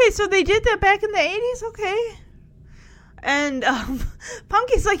 okay, so they did that back in the 80s, okay. And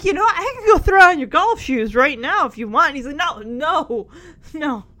Punky's like, I can go throw on your golf shoes right now if you want. And he's like, no,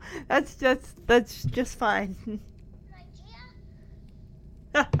 that's just fine.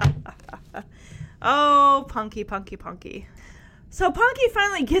 Oh, Punky. So Punky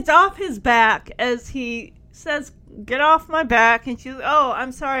finally gets off his back as he says, get off my back. And she's like, oh,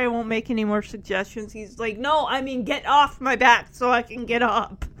 I'm sorry, I won't make any more suggestions. He's like, no, I mean get off my back so I can get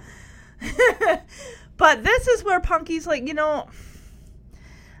up. But this is where Punky's like, can I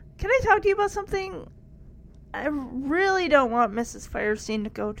talk to you about something? I really don't want Mrs. Firestein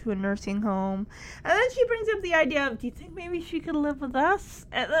to go to a nursing home. And then she brings up the idea of, do you think maybe she could live with us?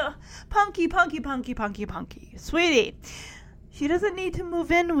 And, Punky. Sweetie, she doesn't need to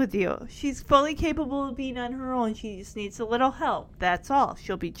move in with you. She's fully capable of being on her own. She just needs a little help. That's all.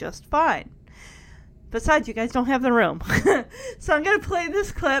 She'll be just fine. Besides, you guys don't have the room. So I'm going to play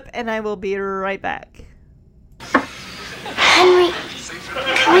this clip, and I will be right back. Henry,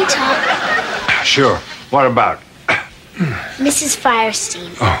 can we talk? Sure. What about? Mrs.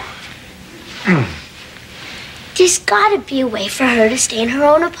 Firestein. Oh. There's gotta be a way for her to stay in her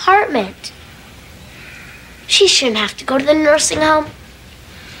own apartment. She shouldn't have to go to the nursing home.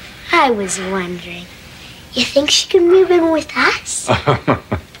 I was wondering, you think she could move in with us?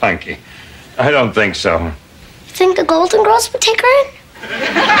 Punky, I don't think so. You think the Golden Girls would take her in?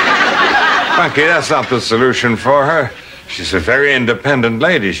 Punky, that's not the solution for her. She's a very independent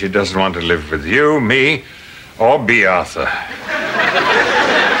lady. She doesn't want to live with you, me, or B. Arthur.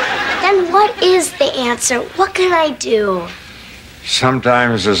 Then what is the answer? What can I do?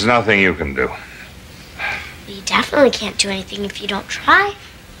 Sometimes there's nothing you can do. You definitely can't do anything if you don't try.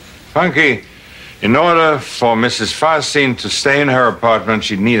 Punky, in order for Mrs. Firestein to stay in her apartment,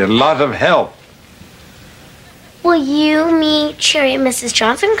 she'd need a lot of help. Well, you, me, Cherry, and Mrs.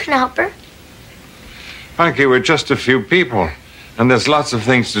 Johnson can help her. Punky, we're just a few people, and there's lots of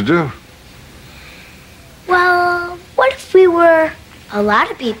things to do. Well, what if we were a lot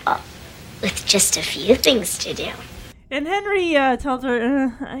of people with just a few things to do? And Henry tells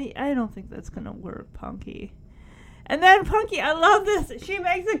her, I don't think that's going to work, Punky. And then Punky, I love this. She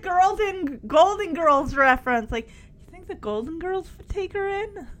makes a Golden Girls reference. Like, you think the Golden Girls would take her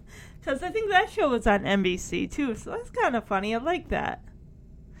in? Because I think that show was on NBC, too. So that's kind of funny. I like that.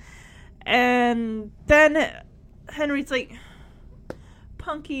 And then Henry's like,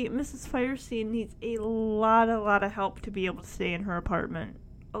 Punky, Mrs. Firestein needs a lot of help to be able to stay in her apartment.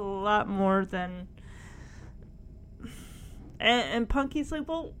 A lot more than... And Punky's like,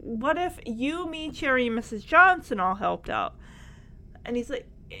 well, what if you, me, Cherry, and Mrs. Johnson all helped out? And he's like,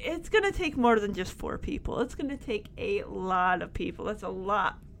 it's going to take more than just 4 people. It's going to take a lot of people. That's a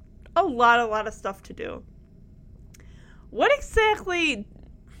lot of stuff to do. What exact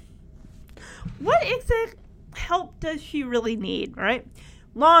help does she really need, right?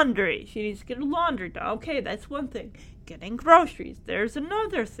 Laundry. She needs to get her laundry done. Okay, that's one thing. Getting groceries. There's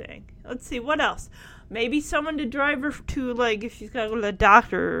another thing. Let's see, what else? Maybe someone to drive her to, like, if she's got to go to the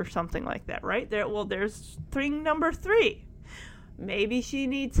doctor or something like that, right? There's thing number 3. Maybe she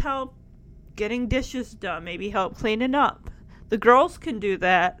needs help getting dishes done. Maybe help cleaning up. The girls can do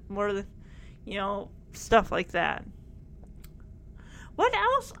that more than, stuff like that. What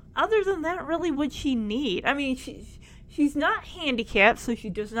else other than that really would she need? I mean, she's not handicapped, so she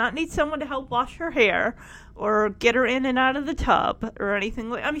does not need someone to help wash her hair or get her in and out of the tub or anything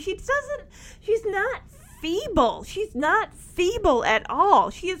like. I mean, she's not feeble. She's not feeble at all.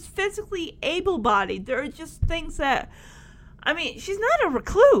 She is physically able-bodied. There are just things that, I mean, she's not a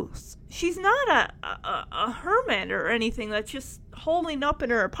recluse. She's not a hermit or anything that's just holding up in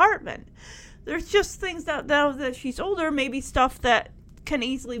her apartment. There's just things that now that she's older, maybe stuff that can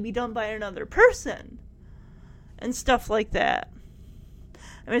easily be done by another person and stuff like that.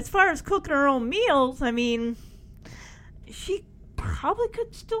 I mean, as far as cooking her own meals, I mean, she probably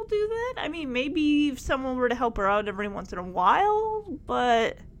could still do that. I mean, maybe if someone were to help her out every once in a while,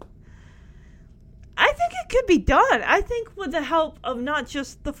 but I think it could be done. I think with the help of not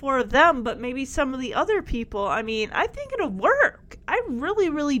just the four of them, but maybe some of the other people, I mean, I think it'll work. I really,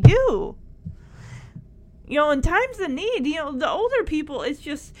 really do. In times of need, the older people, it's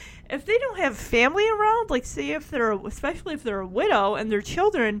just, if they don't have family around, like say especially if they're a widow and their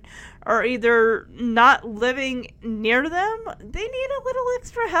children are either not living near them, they need a little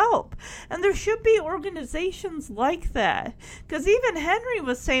extra help. And there should be organizations like that. Because even Henry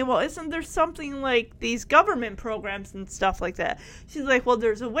was saying, well, isn't there something like these government programs and stuff like that? She's like, well,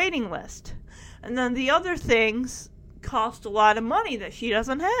 there's a waiting list. And then the other things cost a lot of money that she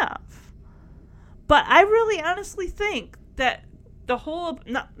doesn't have. But I really honestly think that the whole,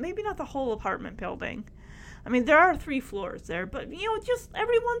 maybe not the whole apartment building. I mean, there are 3 floors there, but, just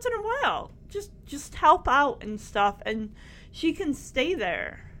every once in a while, just help out and stuff, and she can stay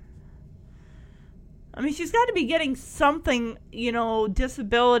there. I mean, she's got to be getting something,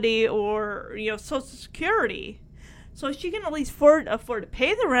 disability or, Social Security. So she can at least afford to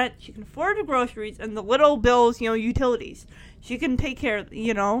pay the rent, she can afford the groceries, and the little bills, utilities. She can take care of,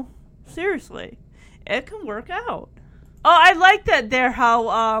 seriously. It can work out. Oh, I like that there,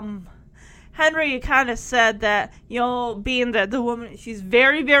 how Henry kind of said that, being that the woman, she's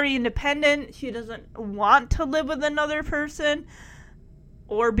very, very independent. She doesn't want to live with another person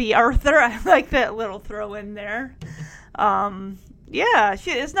or be Arthur. I like that little throw in there. Yeah,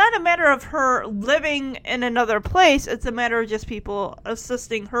 it's not a matter of her living in another place. It's a matter of just people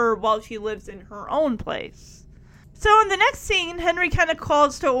assisting her while she lives in her own place. So in the next scene, Henry kind of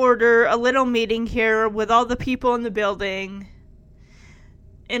calls to order a little meeting here with all the people in the building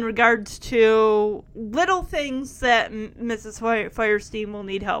in regards to little things that Mrs. Firestein will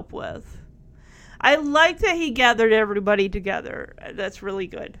need help with. I like that he gathered everybody together. That's really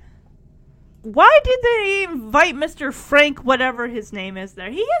good. Why did they invite Mr. Frank, whatever his name is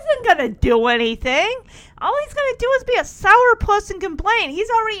there? He isn't going to do anything. All he's going to do is be a sourpuss and complain. He's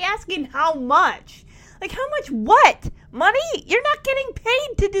already asking how much. Like, how much what? Money? You're not getting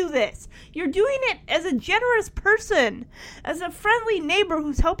paid to do this. You're doing it as a generous person, as a friendly neighbor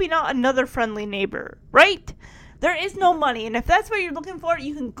who's helping out another friendly neighbor, right? There is no money, and if that's what you're looking for,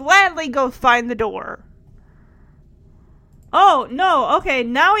 you can gladly go find the door. Oh, no, okay,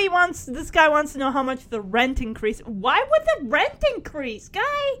 now this guy wants to know how much the rent increase. Why would the rent increase, guy?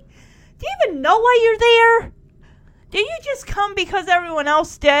 Do you even know why you're there? Did you just come because everyone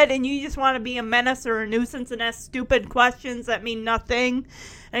else did and you just want to be a menace or a nuisance and ask stupid questions that mean nothing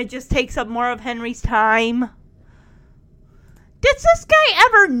and it just takes up more of Henry's time? Does this guy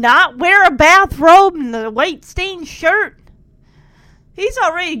ever not wear a bathrobe and the white stained shirt? He's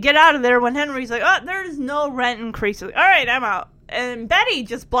all ready to get out of there when Henry's like, oh, there's no rent increase. All right, I'm out. And Betty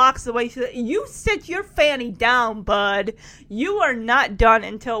just blocks the way. She's like, you sit your fanny down, bud. You are not done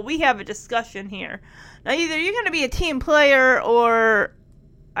until we have a discussion here. Now, either you're going to be a team player or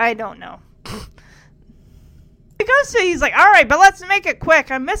I don't know. He's like, all right, but let's make it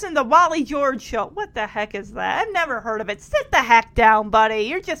quick. I'm missing the Wally George show. What the heck is that? I've never heard of it. Sit the heck down, buddy.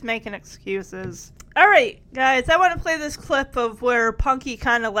 You're just making excuses. All right, guys, I want to play this clip of where Punky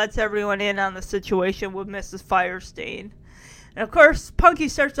kind of lets everyone in on the situation with Mrs. Firestein. And, of course, Punky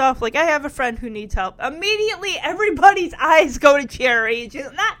starts off like, I have a friend who needs help. Immediately, everybody's eyes go to Cherry.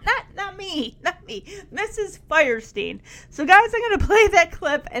 She's not me. Mrs. Firestein. So, guys, I'm going to play that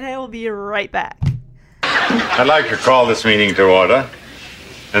clip, and I will be right back. I'd like to call this meeting to order.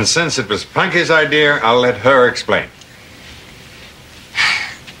 And since it was Punky's idea, I'll let her explain.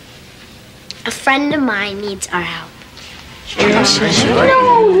 A friend of mine needs our help.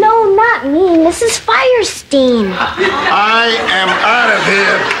 No, not me. Mrs. Firestein. I am out of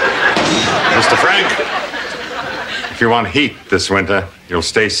here. Mr. Frank, if you want heat this winter, you'll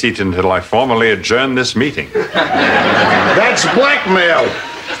stay seated until I formally adjourn this meeting. That's blackmail.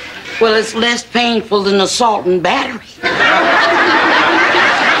 Well, it's less painful than assault and battery.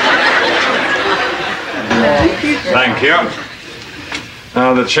 Thank you.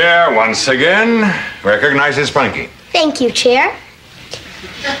 Now the chair, once again, recognizes Punky. Thank you, Chair.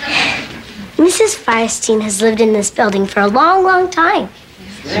 Mrs. Firestein has lived in this building for a long, long time.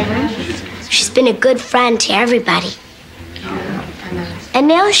 She's been a good friend to everybody. And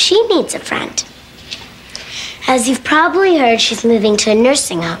now she needs a friend. As you've probably heard, she's moving to a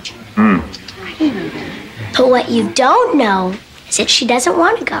nursing home. But what you don't know is that she doesn't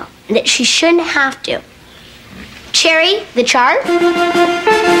want to go and that she shouldn't have to. Cherry, the chart. We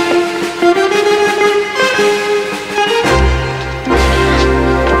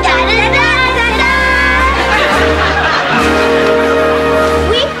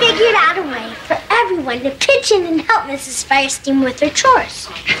figured out a way for everyone to pitch in and help Mrs. Firestein with her chores.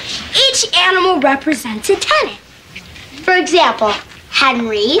 Each animal represents a tenant. For example,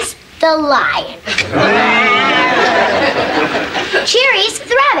 Henry's the lion. Cherry's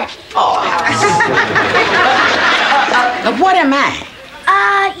the rabbit. What am I?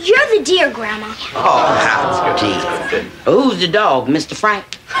 You're the deer, Grandma. Oh, how dear. Who's the dog, Mr.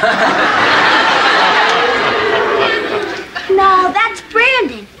 Frank? No, that's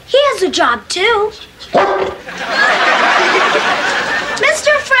Brandon. He has a job, too.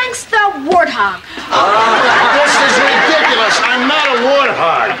 Mr. Frank's the warthog. This is ridiculous. I'm not a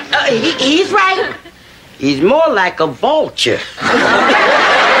warthog. He's right. He's more like a vulture.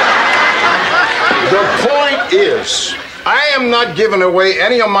 The point is, I am not giving away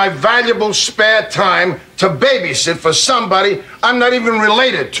any of my valuable spare time to babysit for somebody I'm not even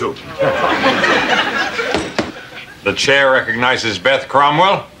related to. The chair recognizes Beth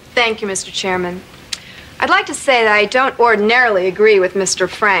Cromwell. Thank you, Mr. Chairman. I'd like to say that I don't ordinarily agree with Mr.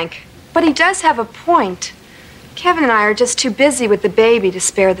 Frank, but he does have a point. Kevin and I are just too busy with the baby to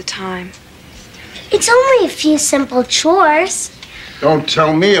spare the time. It's only a few simple chores. Don't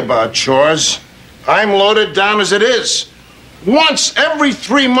tell me about chores. I'm loaded down as it is. Once every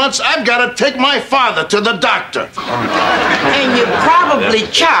 3 months, I've got to take my father to the doctor. And you probably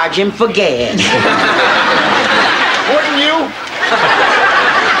charge him for gas. Wouldn't you?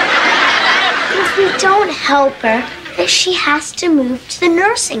 If we don't help her, then she has to move to the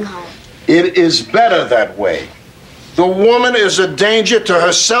nursing home. It is better that way. The woman is a danger to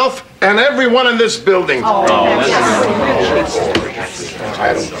herself and everyone in this building.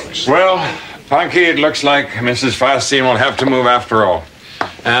 Well, Punky, it looks like Mrs. Firestein will have to move after all.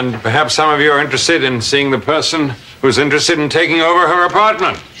 And perhaps some of you are interested in seeing the person who's interested in taking over her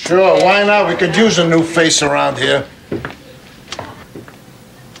apartment. Sure, why not? We could use a new face around here.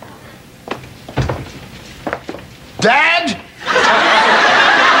 Dad?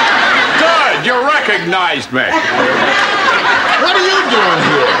 Good, you recognized me. What are you doing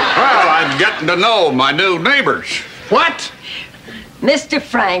here? Well, I'm getting to know my new neighbors. What? Mr.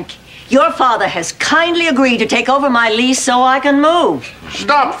 Frank, your father has kindly agreed to take over my lease so I can move.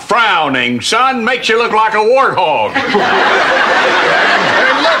 Stop frowning, son. Makes you look like a warthog. Hey,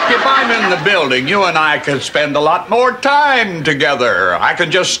 look, if I'm in the building, you and I could spend a lot more time together. I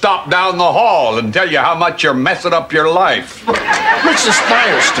could just stop down the hall and tell you how much you're messing up your life. Mrs.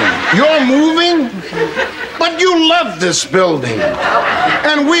 Firestein, you're moving? But you love this building.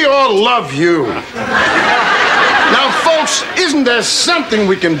 And we all love you. Now, folks, isn't there something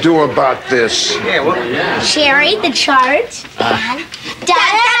we can do about this? Cherry, the chart. And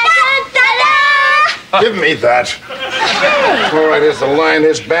da-da-da-da-da! Give me that. All right, here's the line.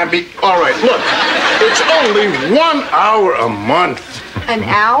 Here's Bambi. All right, look. It's only 1 hour a month. An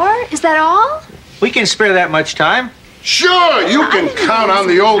hour? Is that all? We can spare that much time. Sure, you can count on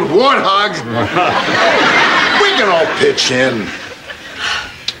the old warthog. We can all pitch in.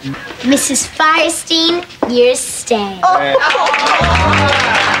 Mrs. Firestein, you're staying.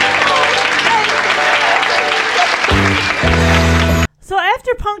 So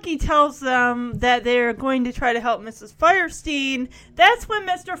after Punky tells them that they're going to try to help Mrs. Firestein, that's when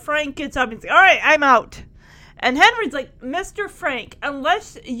Mr. Frank gets up and says, all right, I'm out. And Henry's like, Mr. Frank,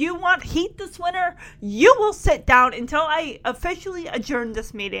 unless you want heat this winter, you will sit down until I officially adjourn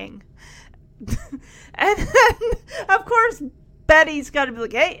this meeting. And then, of course, Betty's got to be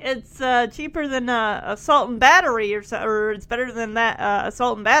like, hey, it's cheaper than assault and battery, or it's better than that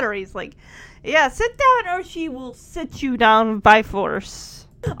assault and battery. He's like, yeah, sit down or she will sit you down by force.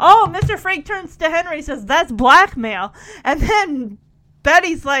 Oh, Mr. Frank turns to Henry and says, that's blackmail. And then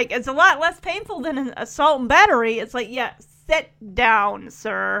Betty's like, it's a lot less painful than an assault and battery. It's like, yeah, sit down,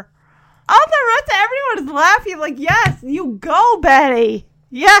 sir. All the rest of everyone is laughing like, yes, you go, Betty.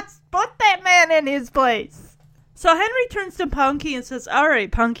 Yes, put that man in his place. So Henry turns to Punky and says, all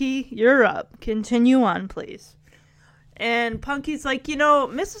right, Punky, you're up. Continue on, please. And Punky's like,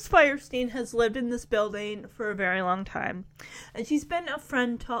 Mrs. Firestein has lived in this building for a very long time. And she's been a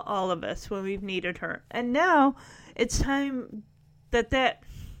friend to all of us when we've needed her. And now it's time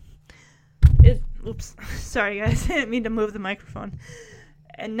oops, sorry guys, I didn't mean to move the microphone.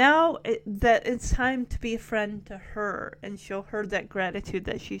 And now that it's time to be a friend to her and show her that gratitude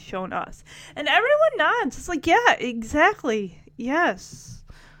that she's shown us. And everyone nods. It's like, yeah, exactly. Yes.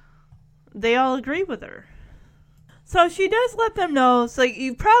 They all agree with her. So she does let them know. So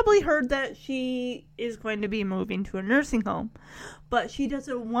you've probably heard that she is going to be moving to a nursing home. But she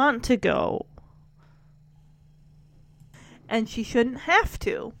doesn't want to go. And she shouldn't have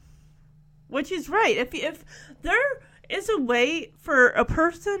to. Which is right. If there is a way for a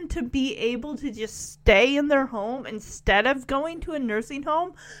person to be able to just stay in their home instead of going to a nursing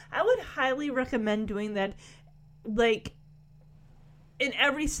home, I would highly recommend doing that, like, in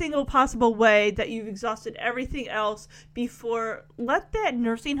every single possible way that you've exhausted everything else before. Let that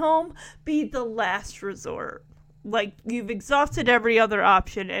nursing home be the last resort. Like, you've exhausted every other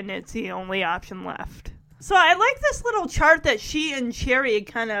option and it's the only option left. So I like this little chart that she and Cherry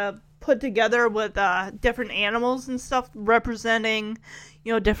kind of put together with different animals and stuff representing,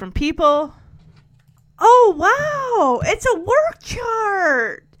 different people. Oh, wow! It's a work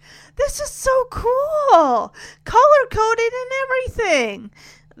chart! This is so cool! Color-coded and everything!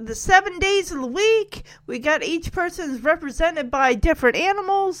 The 7 days of the week, we got each person's represented by different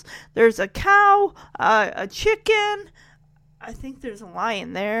animals. There's a cow, a chicken, I think there's a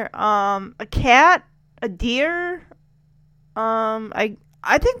lion there, a cat, a deer,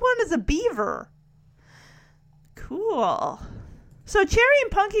 I think one is a beaver. Cool. So Cherry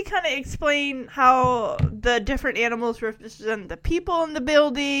and Punky kind of explain how the different animals represent the people in the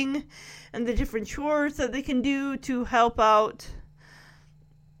building and the different chores that they can do to help out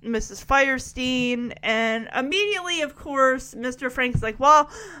Mrs. Firestein. And immediately, of course, Mr. Frank's like, well,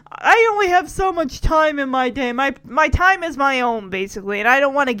 I only have so much time in my day. My time is my own, basically, and I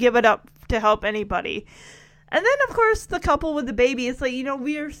don't want to give it up to help anybody. And then, of course, the couple with the baby is like,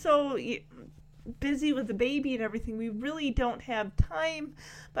 we are so busy with the baby and everything, we really don't have time.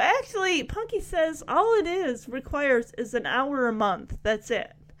 But actually, Punky says all it requires is an hour a month. That's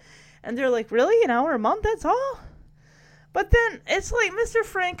it. And they're like, really? An hour a month? That's all? But then it's like Mr.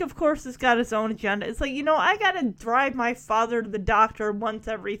 Frank, of course, has got his own agenda. It's like, I got to drive my father to the doctor once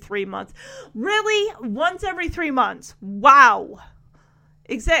every 3 months. Really? Once every 3 months? Wow.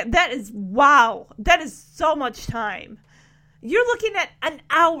 That is so much time. You're looking at an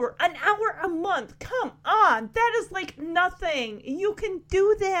hour a month. Come on. That is like nothing. You can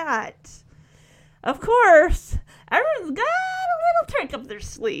do that. Of course, everyone's got a little trick up their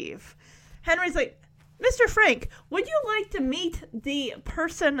sleeve. Henry's like, Mr. Frank, would you like to meet the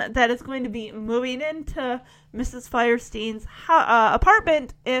person that is going to be moving into Mrs. Firestein's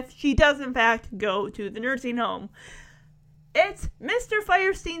apartment if she does, in fact, go to the nursing home? It's Mr.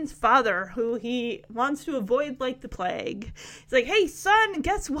 Firestein's father, who he wants to avoid like the plague. He's like, hey, son,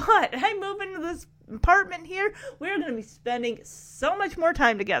 guess what? I move into this apartment here. We're going to be spending so much more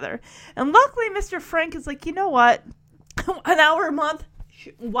time together. And luckily, Mr. Frank is like, you know what? An hour a month?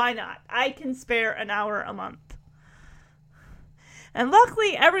 Why not? I can spare an hour a month. And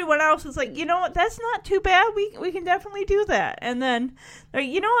luckily, everyone else is like, you know what? That's not too bad. We can definitely do that. And then,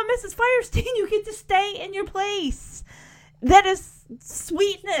 you know what, Mrs. Firestein? You get to stay in your place. That is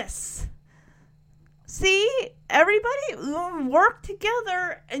sweetness. See? Everybody work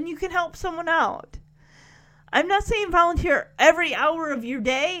together and you can help someone out. I'm not saying volunteer every hour of your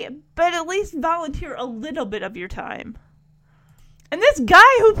day, but at least volunteer a little bit of your time. And this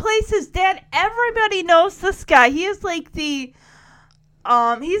guy who plays his dad, everybody knows this guy. He is like he's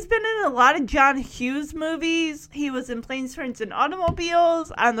been in a lot of John Hughes movies. He was in Planes, Trains, and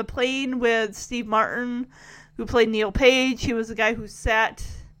Automobiles, On the Plane with Steve Martin, who played Neil Page. He was the guy who sat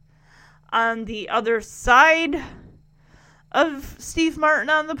on the other side of Steve Martin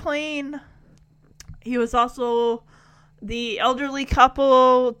on the plane. He was also the elderly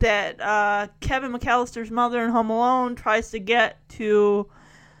couple that Kevin McAllister's mother in Home Alone tries to get to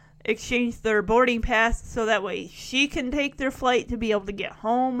exchange their boarding pass so that way she can take their flight to be able to get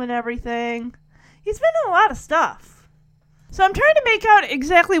home and everything. He's been in a lot of stuff. So I'm trying to make out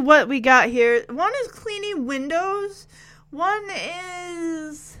exactly what we got here. One is cleaning windows. One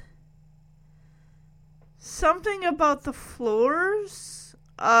is something about the floors.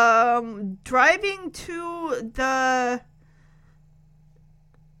 Driving to the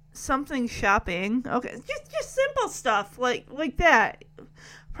something shopping. Okay, just simple stuff like that.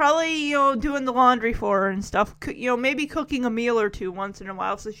 Probably, doing the laundry for her and stuff. Maybe cooking a meal or two once in a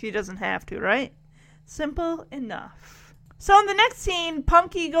while so she doesn't have to, right? Simple enough. So in the next scene,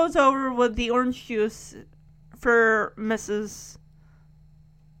 Punky goes over with the orange juice for Mrs.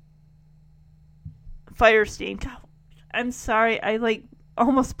 Firestein. God, I'm sorry, I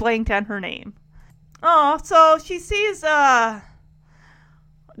almost blanked on her name. Oh, so she sees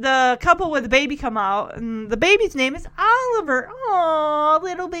the couple with the baby come out, and the baby's name is Oliver. Oh,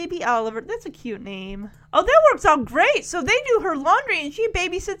 little baby Oliver. That's a cute name. Oh, that works out great. So they do her laundry, and she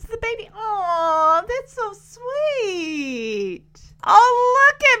babysits the baby. Oh, that's so sweet. Oh,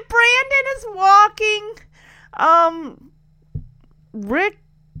 look at Brandon is walking. Rick,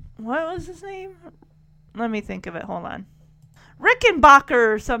 what was his name? Let me think of it. Hold on.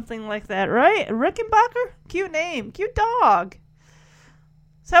 Rickenbacker or something like that, right? Rickenbacker? Cute name. Cute dog.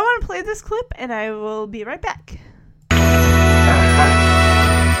 So I want to play this clip, and I will be right back.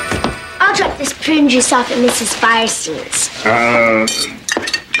 I'll drop this prune juice off at Mrs. Firestein's.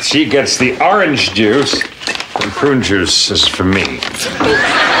 She gets the orange juice, and prune juice is for me.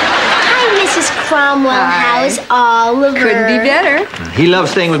 Hi, Mrs. Cromwell. How's Oliver? Couldn't be better. He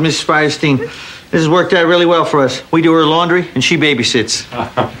loves staying with Mrs. Firestein. This has worked out really well for us. We do her laundry, and she babysits.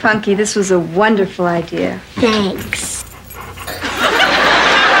 Punky, this was a wonderful idea. Thanks.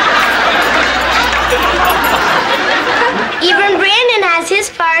 Even Brandon has his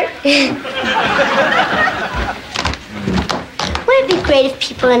part. Would it be great if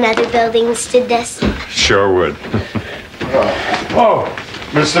people in other buildings did this? Sure would. Oh,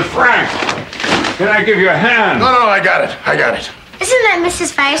 Mr. Frank, can I give you a hand? No, I got it. Isn't that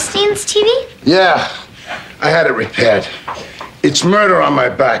Mrs. Firestein's TV? Yeah, I had it repaired. It's murder on my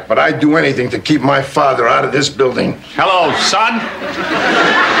back, but I'd do anything to keep my father out of this building. Hello, son.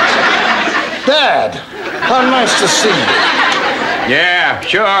 Dad, how nice to see you. Yeah,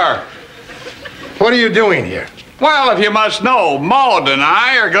 sure. What are you doing here? Well, if you must know, Maud and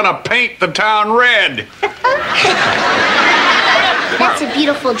I are gonna paint the town red. That's a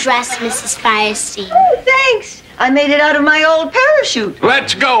beautiful dress, Mrs. Firestein. Oh, thanks. I made it out of my old parachute.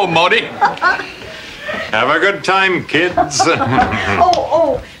 Let's go, Maudie. Have a good time, kids.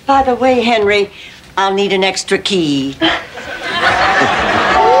 Oh, by the way, Henry, I'll need an extra key. Dad,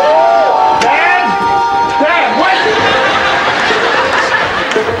 what?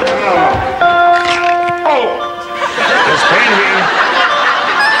 Oh, there's pain here.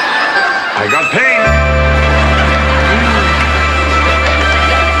 I got pain.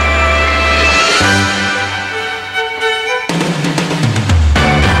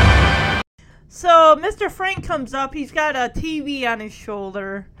 So Mr. Frank comes up. He's got a TV on his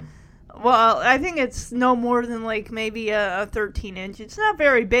shoulder. Well, I think it's no more than maybe a 13-inch. It's not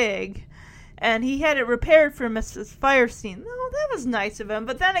very big. And he had it repaired for Mrs. Firestein. Oh, that was nice of him.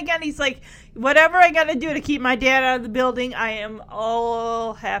 But then again, he's like, whatever I got to do to keep my dad out of the building, I am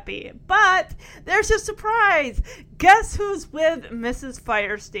all happy. But there's a surprise. Guess who's with Mrs.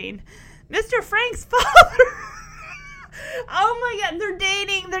 Firestein? Mr. Frank's father. Oh my God, they're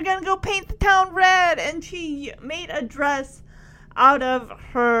dating. They're going to go paint the town red. And she made a dress out of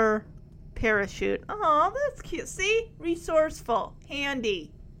her parachute. Oh, that's cute. See? Resourceful.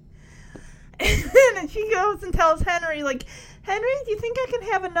 Handy. And then she goes and tells Henry, Henry, do you think I can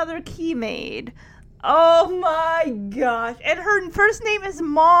have another key made? Oh my gosh. And her first name is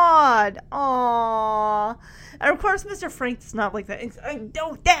Maud. Aww. And of course, Mr. Frank's not like that.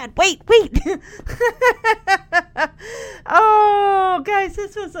 No, Dad, wait. Oh, guys,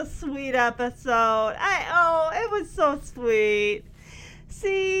 this was a sweet episode. It was so sweet.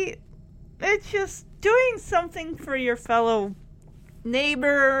 See, it's just doing something for your fellow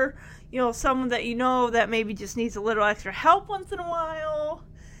neighbor, someone that that maybe just needs a little extra help once in a while.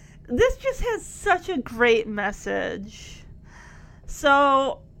 This just has such a great message.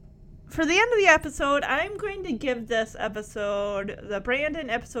 So, for the end of the episode, I'm going to give this episode, the Brandon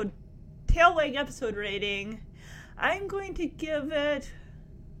episode, Tailwag episode rating, I'm going to give it,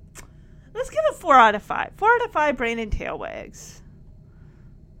 let's give it 4 out of 5. 4 out of 5 Brandon Tailwags.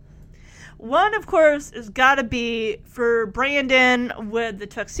 1, of course, has got to be for Brandon with the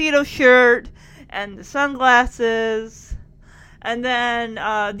tuxedo shirt and the sunglasses. And then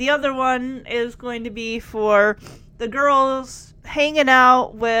the other one is going to be for the girls hanging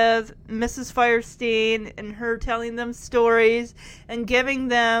out with Mrs. Firestein and her telling them stories and giving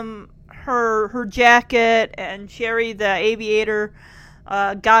them her jacket, and Sherry the aviator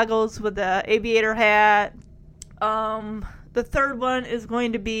goggles with the aviator hat. The third one is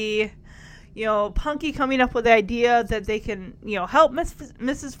going to be Punky coming up with the idea that they can help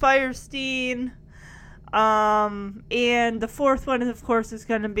Mrs. Firestein. And the fourth one, of course, is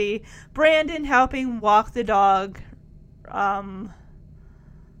going to be Brandon helping walk the dog,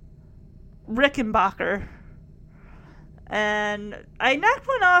 Rickenbacker. And I knocked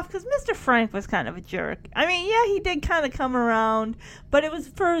one off because Mr. Frank was kind of a jerk. I mean, yeah, he did kind of come around, but it was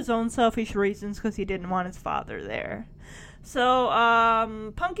for his own selfish reasons because he didn't want his father there. So,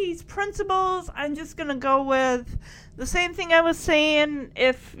 Punky's principles, I'm just going to go with the same thing I was saying.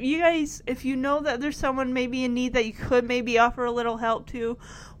 If you know that there's someone maybe in need that you could maybe offer a little help to,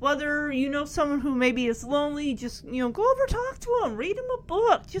 whether you know someone who maybe is lonely, just, go over, talk to them, read them a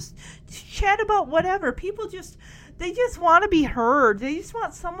book, just chat about whatever. People they just want to be heard. They just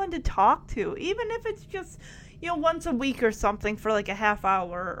want someone to talk to, even if it's just, once a week or something for like a half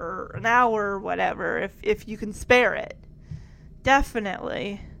hour or an hour or whatever, if you can spare it.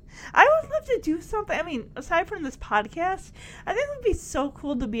 Definitely. I would love to do something. I mean, aside from this podcast, I think it would be so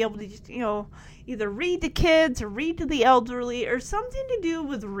cool to be able to just, either read to kids or read to the elderly or something to do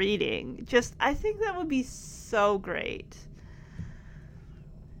with reading. I think that would be so great.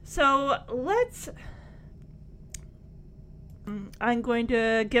 So I'm going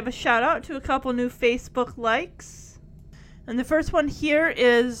to give a shout out to a couple new Facebook likes. And the first one here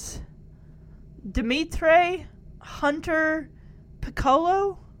is Dimitri Hunter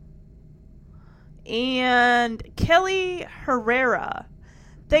Piccolo and Kelly Herrera.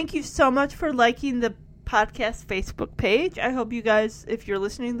 Thank you so much for liking the podcast Facebook page. I hope you guys, if you're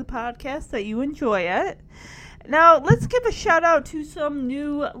listening to the podcast, that you enjoy it. Now, let's give a shout out to some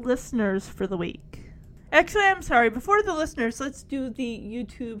new listeners for the week. Actually, I'm sorry. Before the listeners, let's do the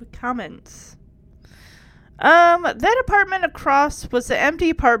YouTube comments. That apartment across was the empty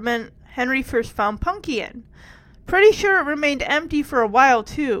apartment Henry first found Punky in. Pretty sure it remained empty for a while,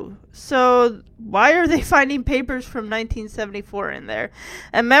 too. So, why are they finding papers from 1974 in there?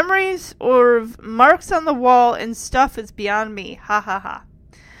 And memories or marks on the wall and stuff is beyond me. Ha ha ha.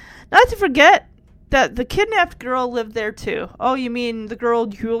 Not to forget that the kidnapped girl lived there, too. Oh, you mean the girl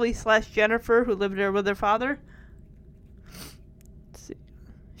Julie/Jennifer who lived there with her father? Let's see.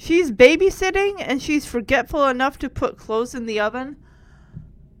 She's babysitting and she's forgetful enough to put clothes in the oven.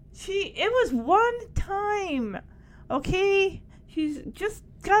 It was one time. Okay, she's just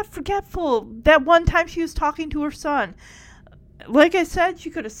got forgetful. That one time she was talking to her son. Like I said, she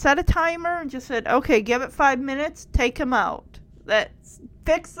could have set a timer and just said, okay, give it 5 minutes, take him out.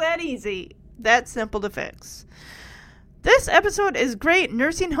 Fix that easy. That's simple to fix. This episode is great.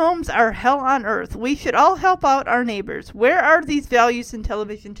 Nursing homes are hell on earth. We should all help out our neighbors. Where are these values in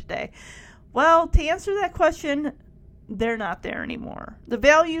television today? Well, to answer that question, they're not there anymore. The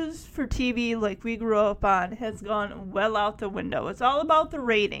values for TV like we grew up on has gone well out the window. It's all about the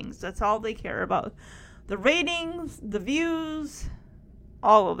ratings. That's all they care about. The ratings, the views,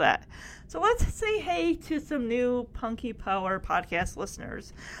 all of that. So let's say hey to some new Punky Power podcast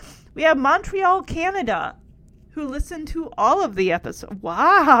listeners. We have Montreal, Canada, who listened to all of the episodes.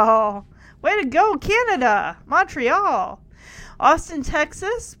 Wow. Way to go, Canada. Montreal. Austin,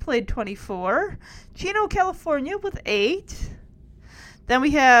 Texas, played 24. Chino, California, with 8. Then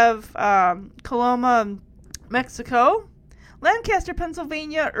we have Coloma, Mexico. Lancaster,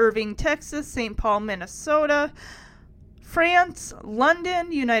 Pennsylvania. Irving, Texas. St. Paul, Minnesota. France.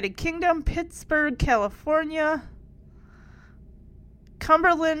 London, United Kingdom. Pittsburgh, California.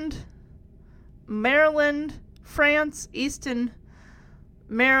 Cumberland, Maryland. France. Easton,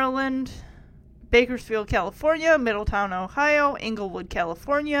 Maryland. Bakersfield, California, Middletown, Ohio, Englewood,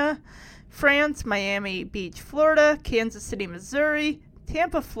 California, France, Miami Beach, Florida, Kansas City, Missouri,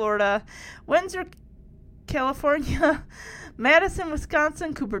 Tampa, Florida, Windsor, California, Madison,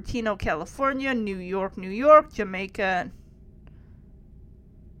 Wisconsin, Cupertino, California, New York, Jamaica,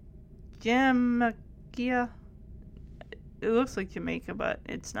 it looks like Jamaica, but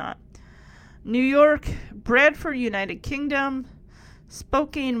it's not. New York, Bradford, United Kingdom,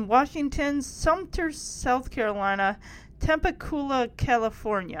 Spokane, Washington, Sumter, South Carolina, Temecula,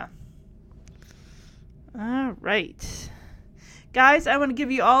 California. All right. Guys, I want to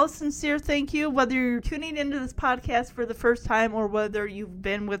give you all a sincere thank you, whether you're tuning into this podcast for the first time or whether you've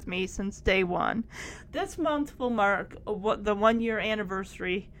been with me since day one. This month will mark the 1-year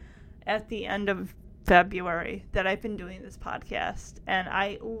anniversary at the end of February that I've been doing this podcast, and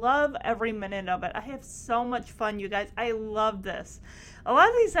I love every minute of it. I have so much fun, you guys. I love this. A lot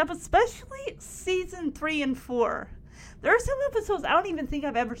of these episodes, especially season 3 and 4, there are some episodes I don't even think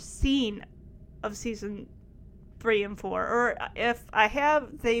I've ever seen of season 3 and 4, or if I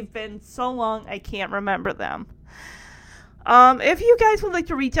have, they've been so long I can't remember them. If you guys would like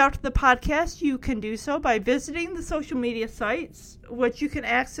to reach out to the podcast, you can do so by visiting the social media sites, which you can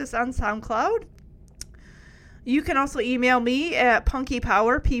access on SoundCloud. You can also email me at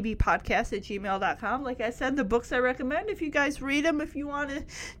punkypowerpbpodcast@gmail.com. Like I said, the books I recommend, if you guys read them, if you want to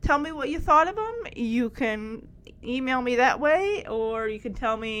tell me what you thought of them, you can email me that way, or you can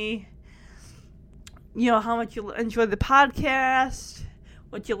tell me, how much you enjoy the podcast,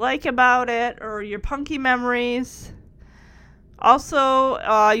 what you like about it, or your Punky memories. Also,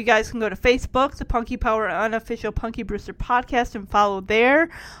 you guys can go to Facebook, the Punky Power Unofficial Punky Brewster Podcast, and follow there.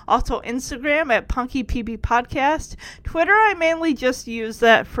 Also, Instagram at Punky PB Podcast. Twitter, I mainly just use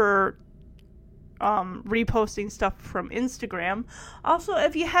that for reposting stuff from Instagram. Also,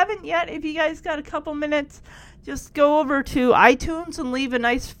 if you haven't yet, if you guys got a couple minutes, just go over to iTunes and leave a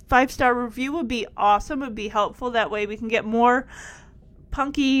nice 5-star review. Would be awesome. It would be helpful. That way we can get more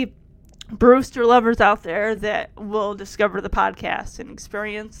Punky Brewster lovers out there that will discover the podcast and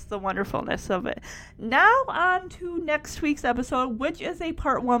experience the wonderfulness of it. Now on to next week's episode, which is a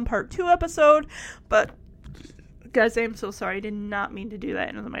part 1, part 2 episode. But guys, I'm so sorry. I did not mean to do that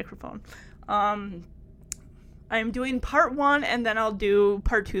into the microphone. I'm doing part 1 and then I'll do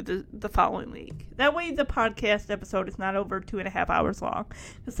part 2 the following week. That way the podcast episode is not over 2.5 hours long,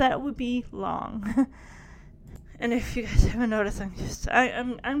 because that would be long. And if you guys haven't noticed,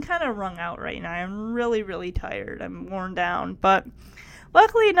 I'm kind of wrung out right now. I'm really, really tired. I'm worn down. But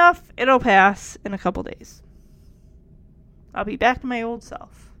luckily enough, it'll pass in a couple days. I'll be back to my old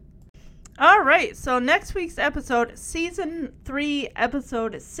self. Alright, so next week's episode, Season 3,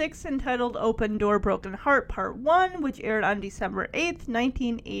 Episode 6, entitled Open Door, Broken Heart, Part 1, which aired on December 8th,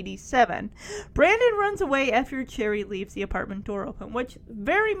 1987. Brandon runs away after Cherry leaves the apartment door open, which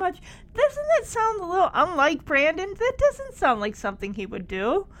very much, doesn't that sound a little unlike Brandon? That doesn't sound like something he would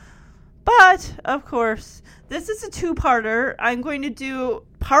do. But, of course, this is a 2-parter. I'm going to do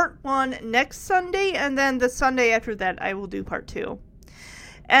Part 1 next Sunday, and then the Sunday after that I will do Part 2.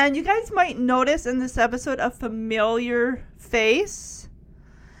 And you guys might notice in this episode a familiar face.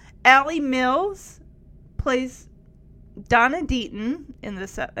 Allie Mills plays Donna Deaton in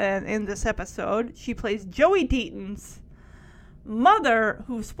this episode. She plays Joey Deaton's mother,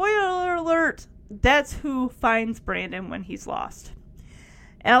 who, spoiler alert, that's who finds Brandon when he's lost.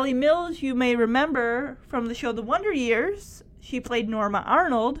 Allie Mills, you may remember from the show The Wonder Years. She played Norma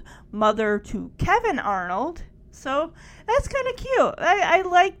Arnold, mother to Kevin Arnold. So that's kind of cute. I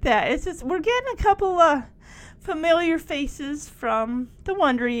like that. It's just, we're getting a couple of familiar faces from the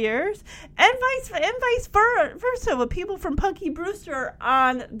Wonder Years, and vice versa with people from Punky Brewster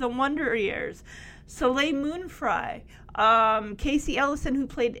on the Wonder Years. Soleil Moonfry, Casey Ellison, who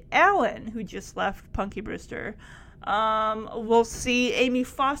played Alan, who just left Punky Brewster. We'll see Amy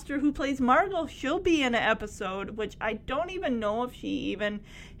Foster, who plays Margot. She'll be in an episode, which I don't even know if she even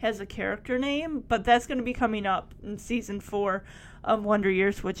has a character name, but that's going to be coming up in Season 4 of Wonder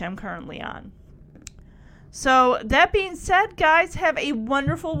Years, which I'm currently on. So, that being said, guys, have a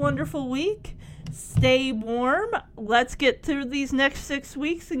wonderful, wonderful week. Stay warm. Let's get through these next 6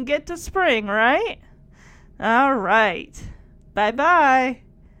 weeks and get to spring, right? All right. Bye-bye.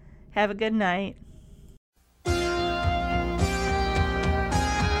 Have a good night.